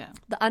 Yeah.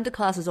 The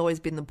underclass has always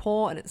been the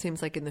poor, and it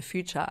seems like in the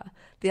future,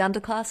 the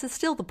underclass is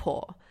still the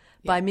poor,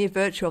 by mere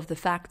virtue of the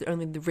fact that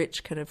only the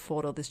rich can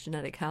afford all this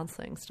genetic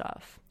counselling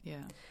stuff.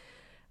 Yeah.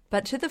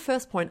 But to the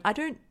first point, I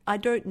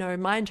don't know.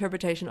 My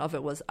interpretation of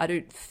it was, I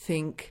don't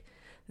think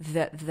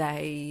that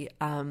they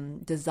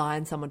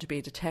design someone to be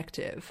a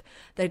detective.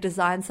 They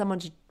design someone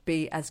to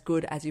be as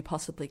good as you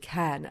possibly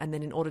can, and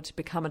then in order to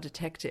become a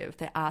detective,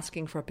 they're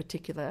asking for a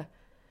particular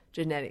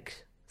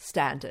genetic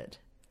standard,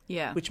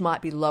 which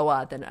might be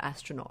lower than an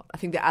astronaut. I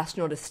think the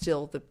astronaut is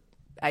still the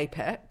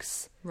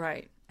apex,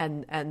 right?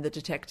 And the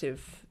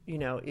detective, you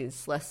know,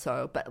 is less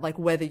so. But like,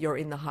 whether you're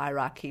in the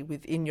hierarchy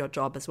within your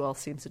job as well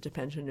seems to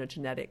depend on your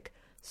genetic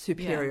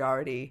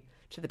superiority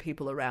to the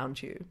people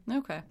around you.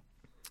 Okay.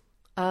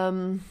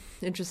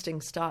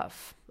 Interesting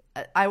stuff.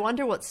 I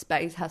wonder what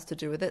space has to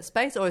do with it.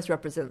 Space always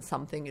represents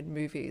something in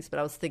movies, but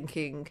I was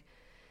thinking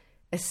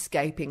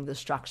escaping the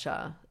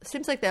structure. It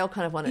seems like they all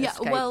kind of want to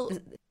escape. Well,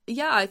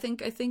 yeah, I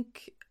think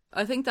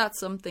that's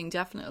something,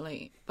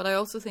 definitely. But I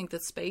also think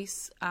that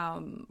space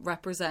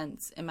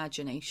represents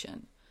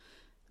imagination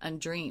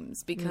and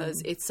dreams,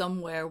 because it's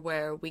somewhere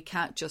where we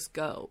can't just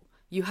go.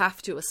 You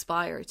have to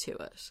aspire to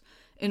it.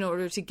 In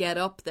order to get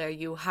up there,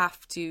 you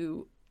have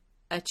to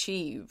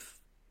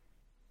achieve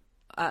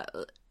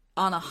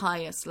on a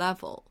highest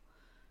level,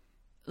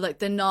 like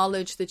the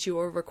knowledge that you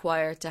are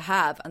required to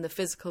have and the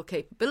physical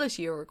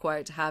capability you're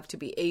required to have to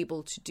be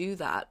able to do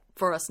that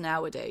for us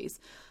nowadays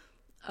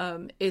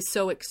is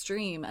so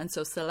extreme and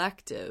so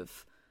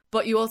selective.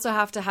 But you also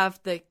have to have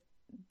the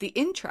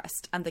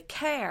interest and the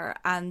care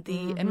and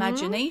the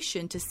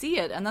imagination to see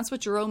it, and that's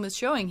what Jerome is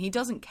showing. He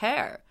doesn't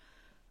care.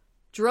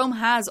 Jerome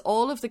has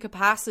all of the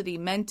capacity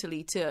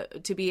mentally to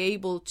be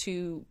able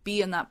to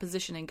be in that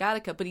position in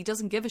Gattaca, but he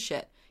doesn't give a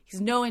shit. He's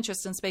no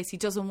interest in space. He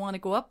doesn't want to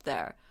go up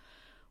there.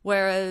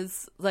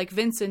 Whereas, like,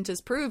 Vincent is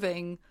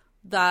proving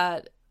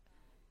that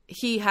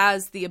he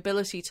has the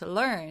ability to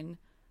learn,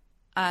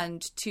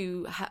 and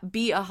to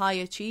be a high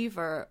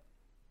achiever,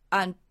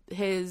 and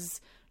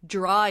his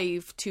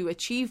drive to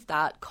achieve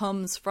that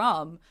comes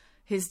from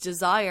his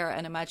desire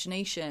and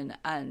imagination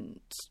and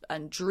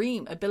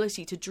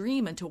ability to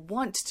dream and to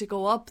want to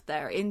go up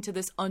there into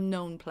this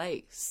unknown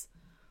place.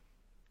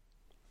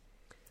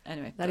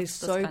 Anyway, that's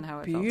so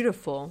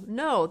beautiful.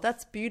 No,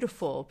 that's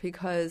beautiful,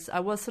 because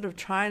I was sort of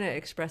trying to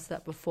express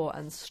that before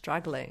and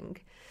struggling.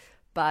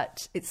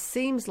 But it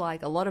seems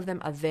like a lot of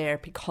them are there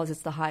because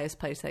it's the highest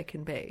place they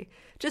can be.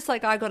 Just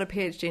like I got a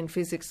PhD in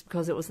physics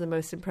because it was the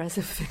most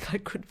impressive thing I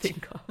could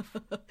think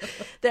of.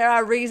 There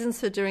are reasons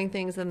for doing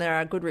things and there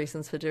are good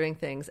reasons for doing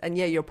things. And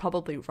yeah, you're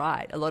probably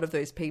right. A lot of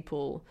those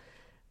people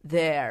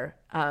there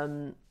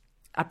are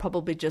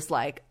probably just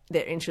like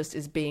their interest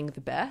is being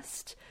the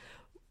best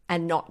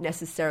and not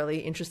necessarily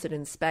interested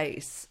in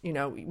space. You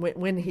know,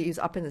 when he's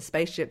up in the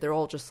spaceship, they're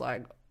all just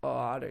like, oh,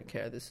 I don't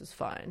care, this is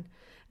fine.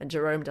 And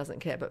Jerome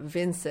doesn't care. But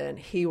Vincent,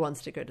 he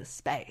wants to go to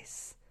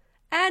space.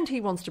 And he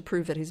wants to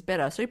prove that he's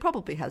better. So he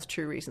probably has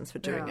true reasons for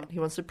doing it. He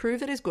wants to prove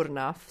that he's good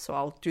enough, so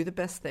I'll do the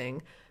best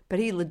thing. But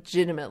he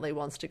legitimately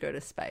wants to go to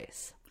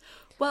space.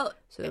 Well,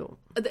 so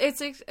it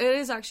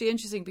is actually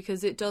interesting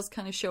because it does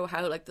kind of show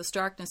how, like, the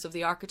starkness of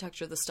the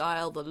architecture, the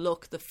style, the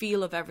look, the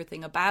feel of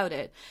everything about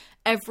it.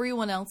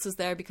 Everyone else is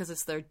there because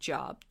it's their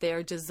job.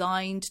 They're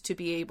designed to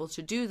be able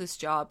to do this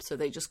job, so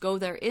they just go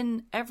there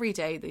in every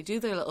day. They do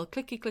their little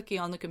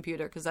clicky on the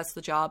computer because that's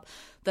the job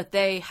that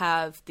they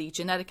have the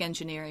genetic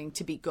engineering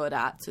to be good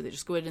at. So they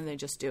just go in and they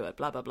just do it,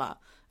 blah, blah, blah.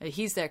 And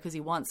he's there because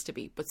he wants to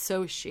be, but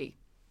so is she.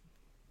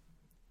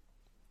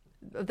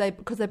 I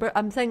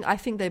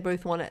think they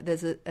both want it.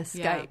 There's an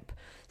escape. Yeah.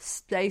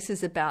 Space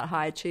is about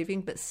high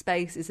achieving, but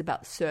space is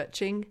about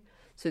searching.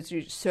 So it's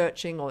you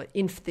searching or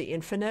the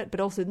infinite, but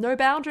also no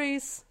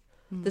boundaries.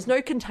 There's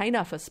no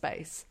container for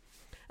space.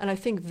 And I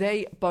think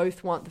they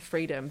both want the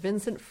freedom.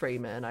 Vincent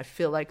Freeman, I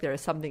feel like there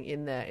is something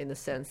in there in the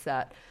sense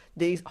that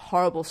these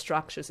horrible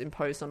structures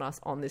imposed on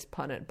us on this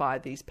planet by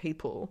these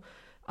people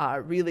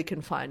are really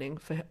confining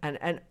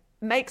and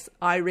makes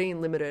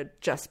Irene limited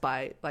just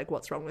by like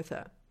what's wrong with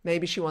her.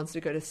 Maybe she wants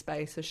to go to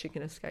space so she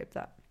can escape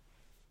that.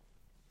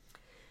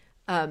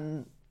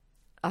 I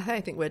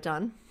think we're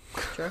done.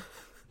 Sure.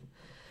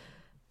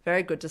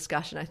 Very good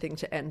discussion, I think,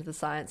 to end the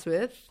science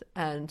with,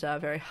 and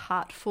very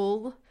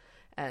heartful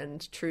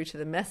and true to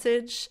the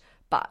message.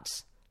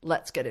 But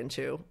let's get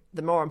into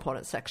the more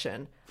important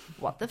section.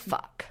 What the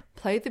fuck?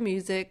 Play the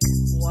music.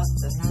 What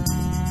the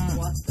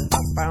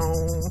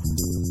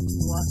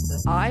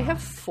I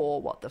have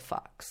 4 what the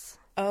fucks.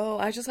 Oh,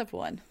 I just have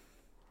 1.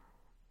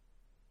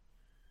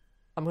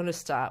 I'm going to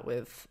start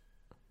with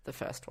the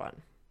first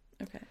one.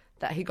 Okay.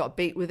 That he got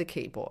beat with a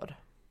keyboard.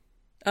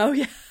 Oh,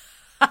 yeah.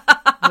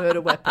 Murder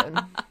weapon.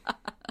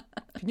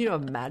 Can you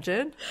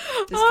imagine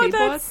this keyboard?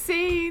 That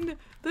scene.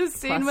 The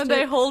scene Plastic. When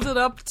they hold it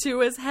up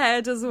to his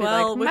head as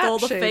well, like with all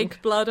the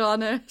fake blood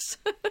on it.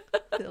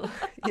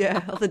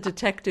 Yeah, all the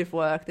detective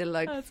work. They're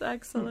like... That's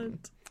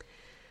excellent.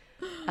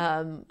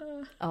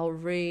 I'll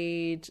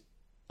read...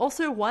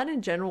 Also, one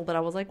in general that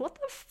I was like, what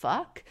the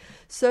fuck?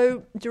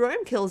 So,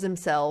 Jerome kills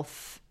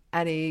himself...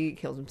 And he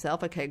kills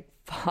himself. Okay,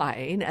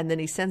 fine. And then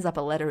he sends up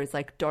a letter. He's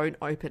like, don't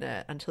open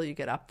it until you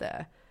get up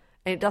there.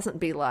 And it doesn't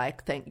be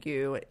like, thank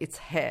you, it's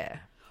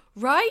hair.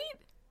 Right?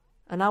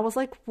 And I was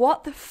like,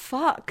 what the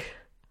fuck?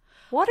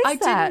 What is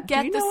that? I didn't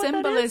get the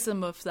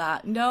symbolism of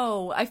that.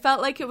 No. I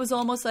felt like it was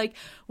almost like,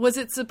 was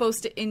it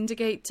supposed to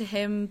indicate to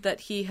him that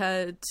he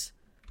had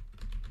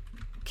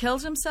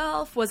killed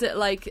himself? Was it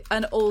like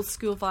an old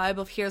school vibe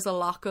of here's a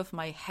lock of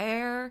my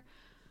hair?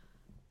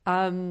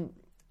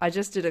 I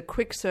just did a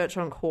quick search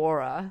on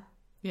Quora.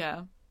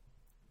 Yeah.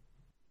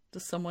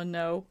 Does someone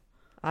know?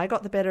 I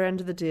got the better end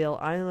of the deal.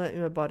 I lent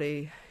you my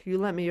body. You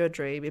lent me your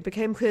dream. It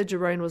became clear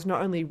Jerome was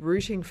not only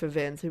rooting for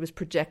Vince, he was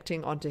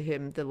projecting onto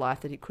him the life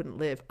that he couldn't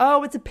live.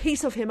 Oh, it's a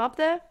piece of him up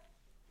there?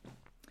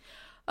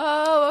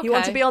 Oh, okay. He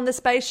wanted to be on the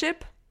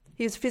spaceship?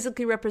 He was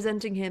physically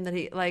representing him that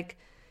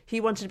he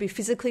wanted to be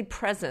physically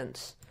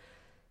present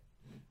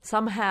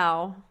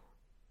somehow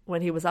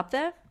when he was up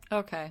there?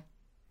 Okay.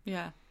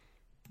 Yeah.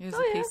 Here's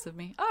a piece of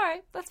me. All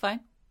right, that's fine.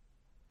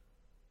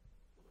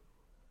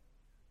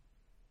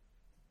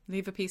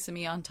 Leave a piece of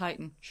me on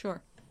Titan.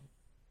 Sure.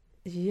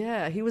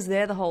 Yeah, he was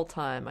there the whole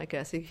time, I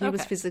guess. He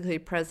was physically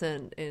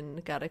present in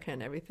Gattaca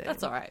and everything.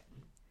 That's all right.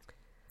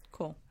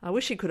 Cool. I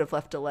wish he could have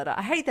left a letter.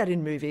 I hate that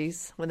in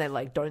movies when they,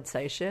 like, don't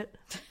say shit.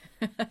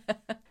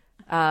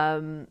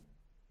 I'm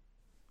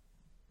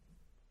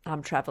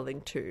traveling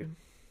too.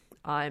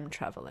 I'm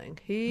traveling.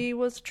 He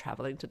was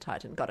traveling to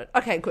Titan. Got it.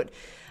 Okay, good.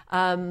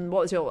 What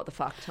was your what the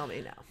fuck? Tell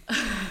me now.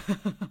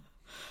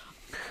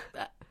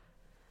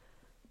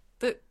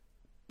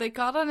 They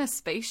got on a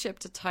spaceship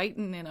to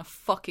Titan in a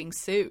fucking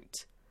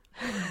suit.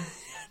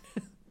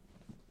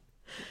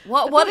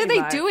 What are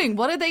they doing?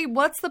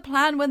 What's the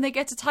plan when they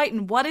get to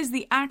Titan? What is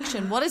the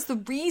action? What is the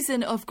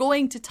reason of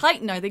going to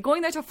Titan? Are they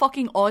going there to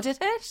fucking audit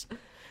it?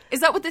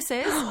 Is that what this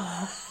is?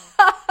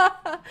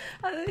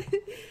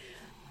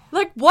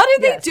 Like, what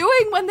are they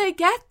doing when they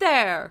get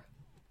there?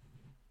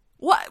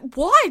 What?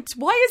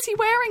 Why is he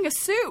wearing a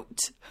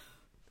suit?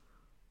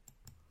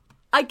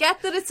 I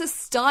get that it's a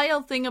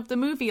style thing of the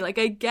movie. Like,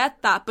 I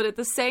get that. But at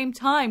the same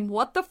time,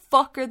 what the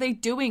fuck are they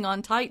doing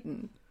on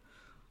Titan?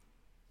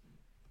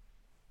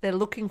 They're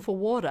looking for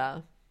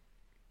water.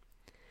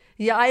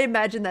 Yeah, I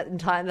imagine that in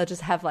Titan they'll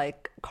just have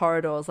like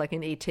corridors like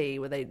in E.T.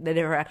 where they're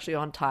never actually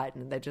on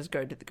Titan. They just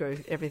go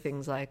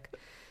everything's like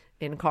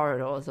in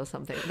corridors or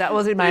something. That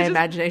was in my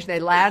imagination. They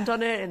land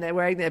on it and they're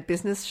wearing their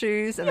business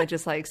shoes and they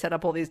just like set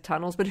up all these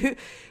tunnels. But who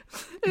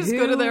just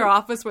go to their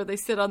office where they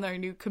sit on their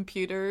new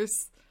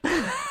computers.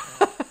 And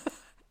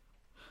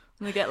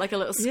they get like a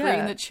little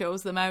screen that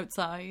shows them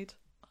outside.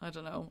 I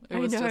don't know. It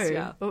was just,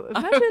 yeah.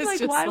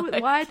 Imagine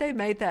why they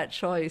made that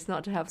choice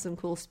not to have some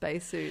cool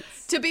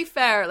spacesuits. To be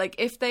fair, like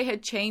if they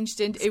had changed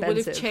it would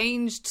have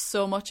changed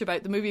so much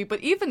about the movie.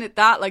 But even at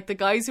that, like the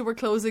guys who were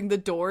closing the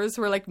doors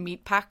were like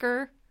meat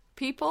packer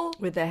people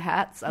with their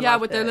hats.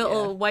 With their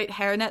little white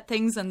hairnet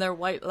things and their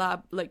white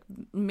lab like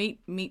meat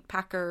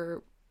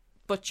packer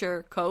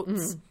butcher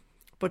coats.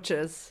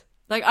 Butchers.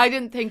 Like I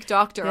didn't think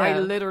doctor. I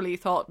literally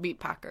thought meat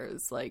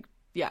packers. Like.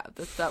 Yeah,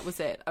 that was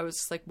it. I was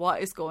just like,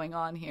 what is going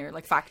on here?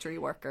 Like factory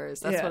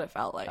workers. That's what it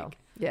felt like. Oh.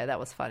 Yeah, that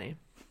was funny.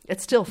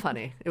 It's still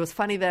funny. It was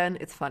funny then.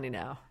 It's funny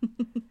now.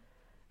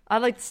 I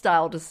like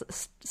style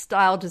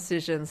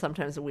decisions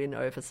sometimes win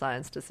over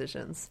science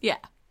decisions. Yeah.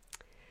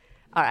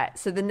 All right.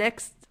 So the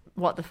next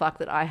what the fuck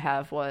that I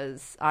have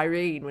was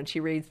Irene when she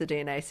reads the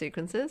DNA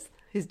sequences,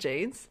 his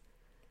genes.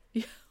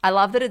 Yeah. I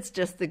love that it's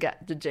just the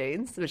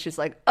genes, but she's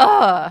like,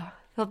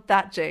 not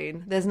that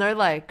gene. There's no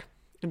like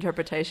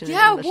interpretation in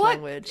English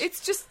language.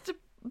 It's just a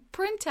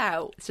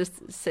printout. It's just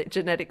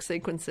genetic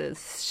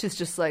sequences. She's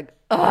just like,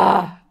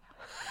 and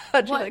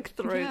she like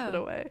throws it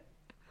away.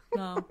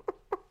 No.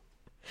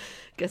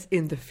 Guess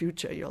in the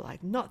future you're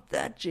like, not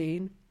that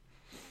gene.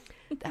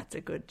 That's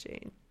a good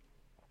gene.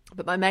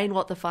 But my main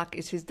what the fuck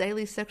is his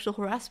daily sexual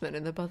harassment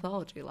in the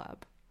pathology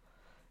lab.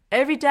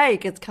 Every day he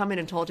gets come in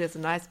and told he has a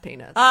nice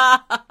penis.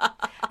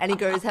 And he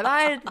goes, have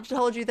I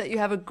told you that you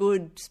have a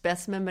good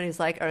specimen? And he's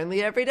like,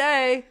 only every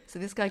day. So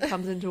this guy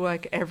comes into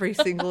work every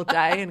single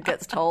day and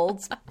gets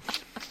told,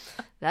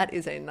 that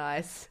is a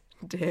nice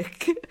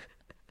dick.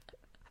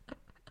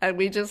 And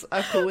we just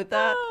are cool with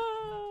that.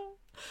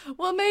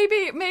 Well,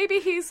 maybe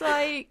he's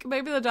like,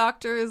 maybe the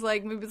doctor is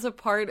like, maybe it's a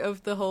part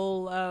of the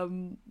whole,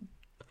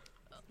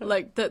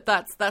 like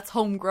that's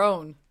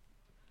homegrown.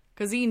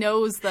 Because he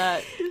knows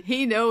that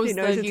he's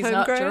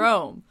not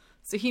Jerome.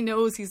 So he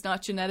knows he's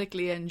not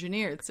genetically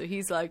engineered. So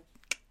he's like,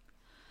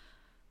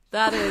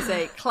 that is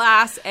a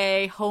class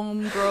A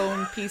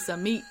homegrown piece of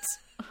meat.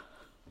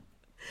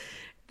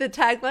 The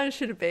tagline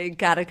should have been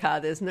Gattaca,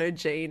 there's no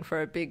gene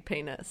for a big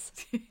penis.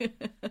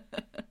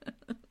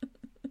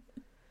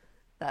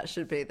 That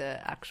should be the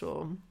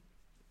actual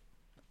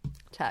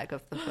tag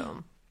of the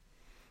film.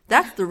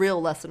 That's the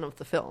real lesson of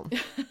the film.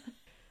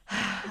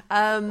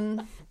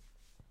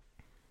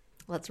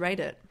 Let's rate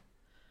it.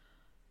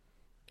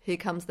 Here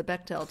comes the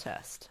Bechdel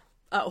test.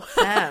 Oh.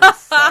 Sam's,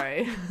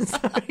 sorry.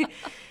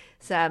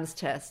 Sam's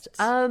test.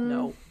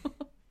 No.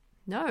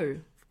 No.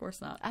 Of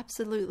course not.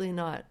 Absolutely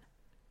not.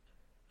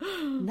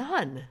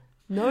 None.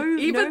 No.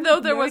 Even though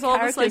there was all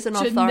this like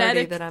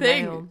genetic that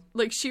thing.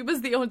 Like she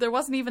was the only, there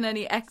wasn't even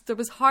any, there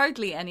was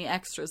hardly any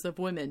extras of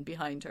women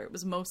behind her. It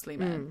was mostly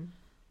men.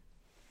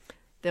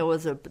 There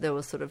was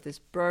sort of this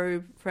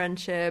bro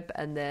friendship,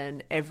 and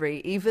then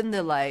even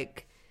the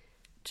like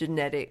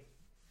genetic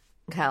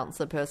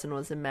counselor person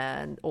was a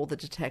man, all the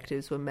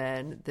detectives were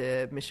men,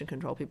 the mission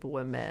control people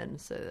were men,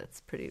 so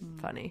that's pretty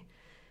funny.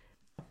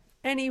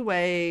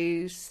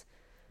 Anyways,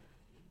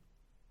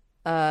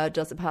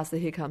 does it pass the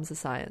Here Comes the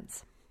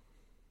Science?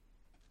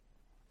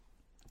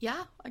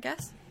 Yeah, I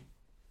guess.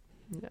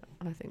 Yeah,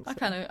 I think so.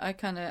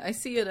 I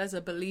see it as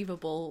a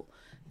believable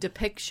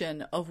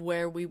depiction of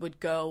where we would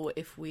go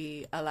if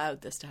we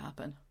allowed this to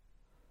happen.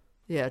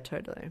 Yeah,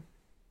 totally.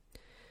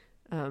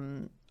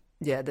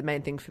 Yeah, the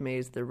main thing for me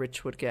is the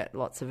rich would get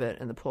lots of it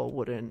and the poor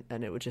wouldn't,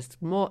 and it would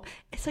just more.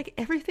 It's like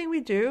everything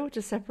we do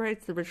just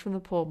separates the rich from the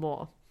poor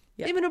more.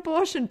 Yep. Even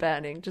abortion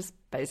banning just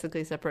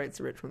basically separates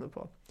the rich from the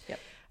poor. Yep.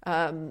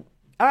 All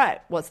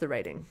right, what's the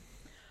rating?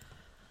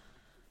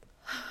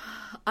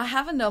 I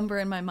have a number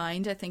in my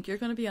mind. I think you're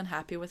going to be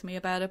unhappy with me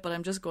about it, but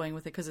I'm just going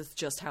with it because it's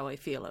just how I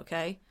feel,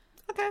 okay?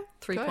 Okay.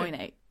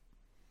 3.8.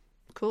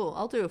 Cool.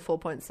 I'll do a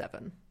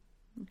 4.7.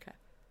 Okay.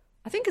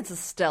 I think it's a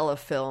stellar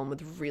film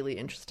with really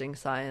interesting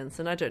science,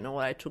 and I don't know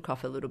why I took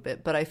off a little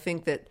bit, but I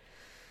think that,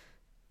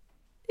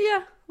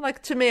 yeah,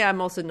 like to me,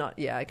 I'm also not,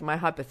 like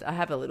I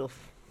have a little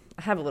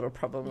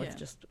problem with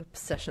just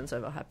obsessions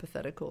over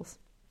hypotheticals.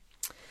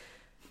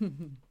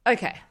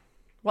 Okay.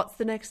 What's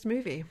the next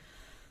movie?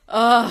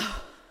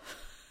 Oh,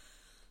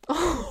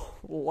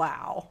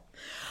 wow.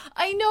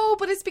 I know,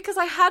 but it's because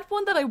I had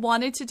one that I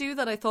wanted to do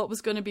that I thought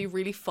was going to be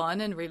really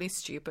fun and really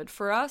stupid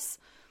for us.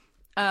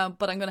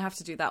 But I'm going to have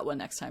to do that one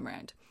next time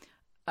around.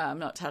 I'm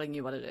not telling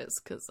you what it is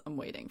because I'm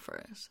waiting for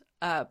it.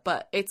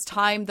 But it's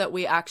time that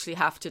we actually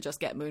have to just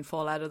get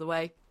Moonfall out of the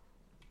way.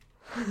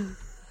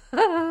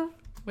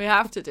 We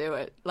have to do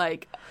it.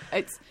 Like,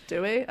 it's...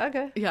 Do we?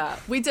 Okay. Yeah.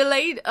 We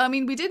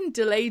didn't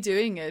delay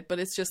doing it, but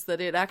it's just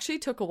that it actually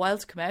took a while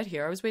to come out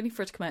here. I was waiting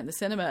for it to come out in the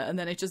cinema, and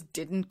then it just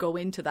didn't go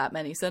into that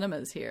many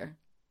cinemas here.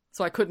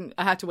 So I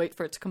had to wait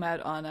for it to come out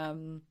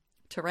on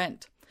to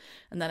rent.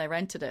 And then I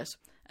rented it,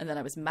 and then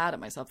I was mad at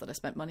myself that I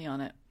spent money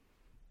on it.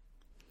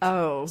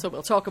 Oh. So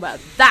we'll talk about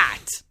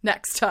that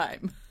next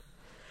time.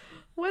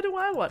 Where do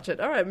I watch it?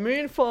 All right,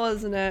 Moonfall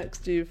is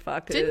next, you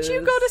fuckers. Didn't you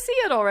go to see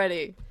it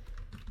already?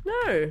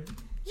 No.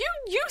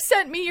 You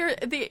sent me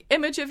the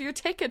image of your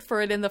ticket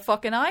for it in the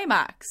fucking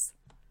IMAX.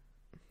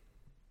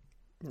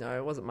 No,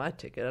 it wasn't my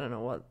ticket. I don't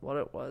know what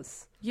it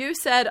was. You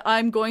said,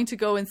 I'm going to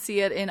go and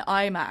see it in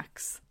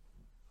IMAX.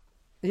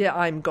 Yeah,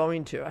 I'm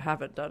going to. I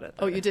haven't done it,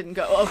 though. Oh, you didn't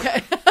go?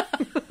 Okay.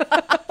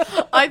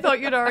 I thought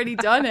you'd already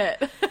done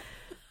it.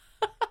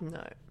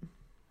 No.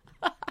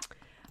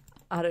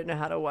 I don't know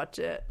how to watch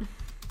it.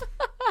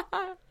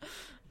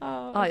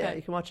 Oh, yeah,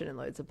 you can watch it in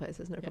loads of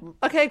places, no problem.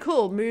 Okay,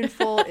 cool.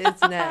 Moonfall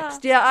is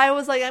next. Yeah, I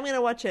was like, I'm going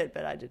to watch it,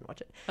 but I didn't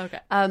watch it. Okay.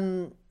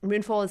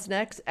 Moonfall is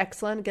next.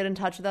 Excellent. Get in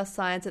touch with us,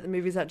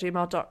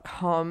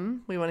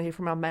 science@themovies@gmail.com. We want to hear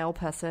from our mail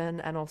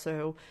person and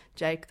also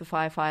Jake, the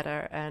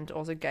firefighter, and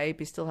also Gabe.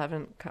 You still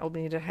haven't told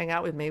me to hang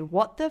out with me.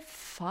 What the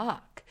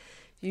fuck,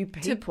 you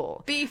people?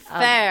 To be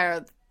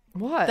fair,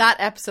 what? That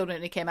episode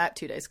only came out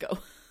 2 days ago.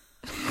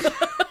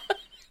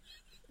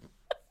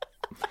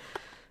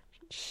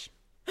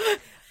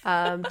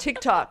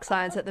 TikTok,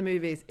 Science at the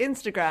Movies.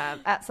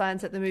 Instagram,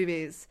 @Science at the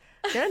Movies.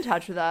 Get in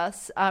touch with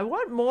us. I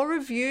want more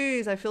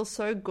reviews. I feel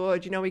so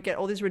good. You know, we get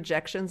all these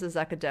rejections as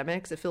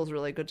academics. It feels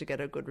really good to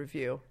get a good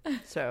review.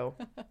 So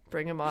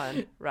bring them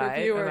on, right?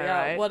 Reviewer, Am I yeah.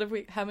 right? What have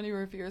we? How many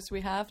reviewers do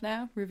we have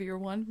now? Reviewer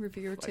 1,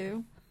 reviewer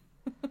 2.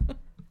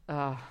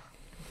 I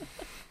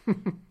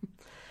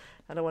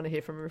don't want to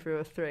hear from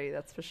reviewer 3,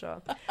 that's for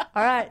sure.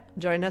 All right,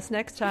 join us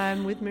next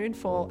time with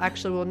Moonfall.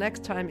 Actually, well,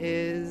 next time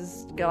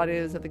is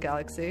Guardians of the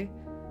Galaxy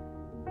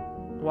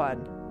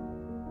 1.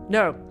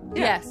 No.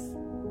 Yeah. Yes.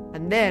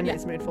 And then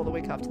it's Moonfall the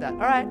week after that. All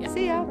right,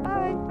 see ya.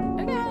 Bye.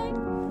 Okay.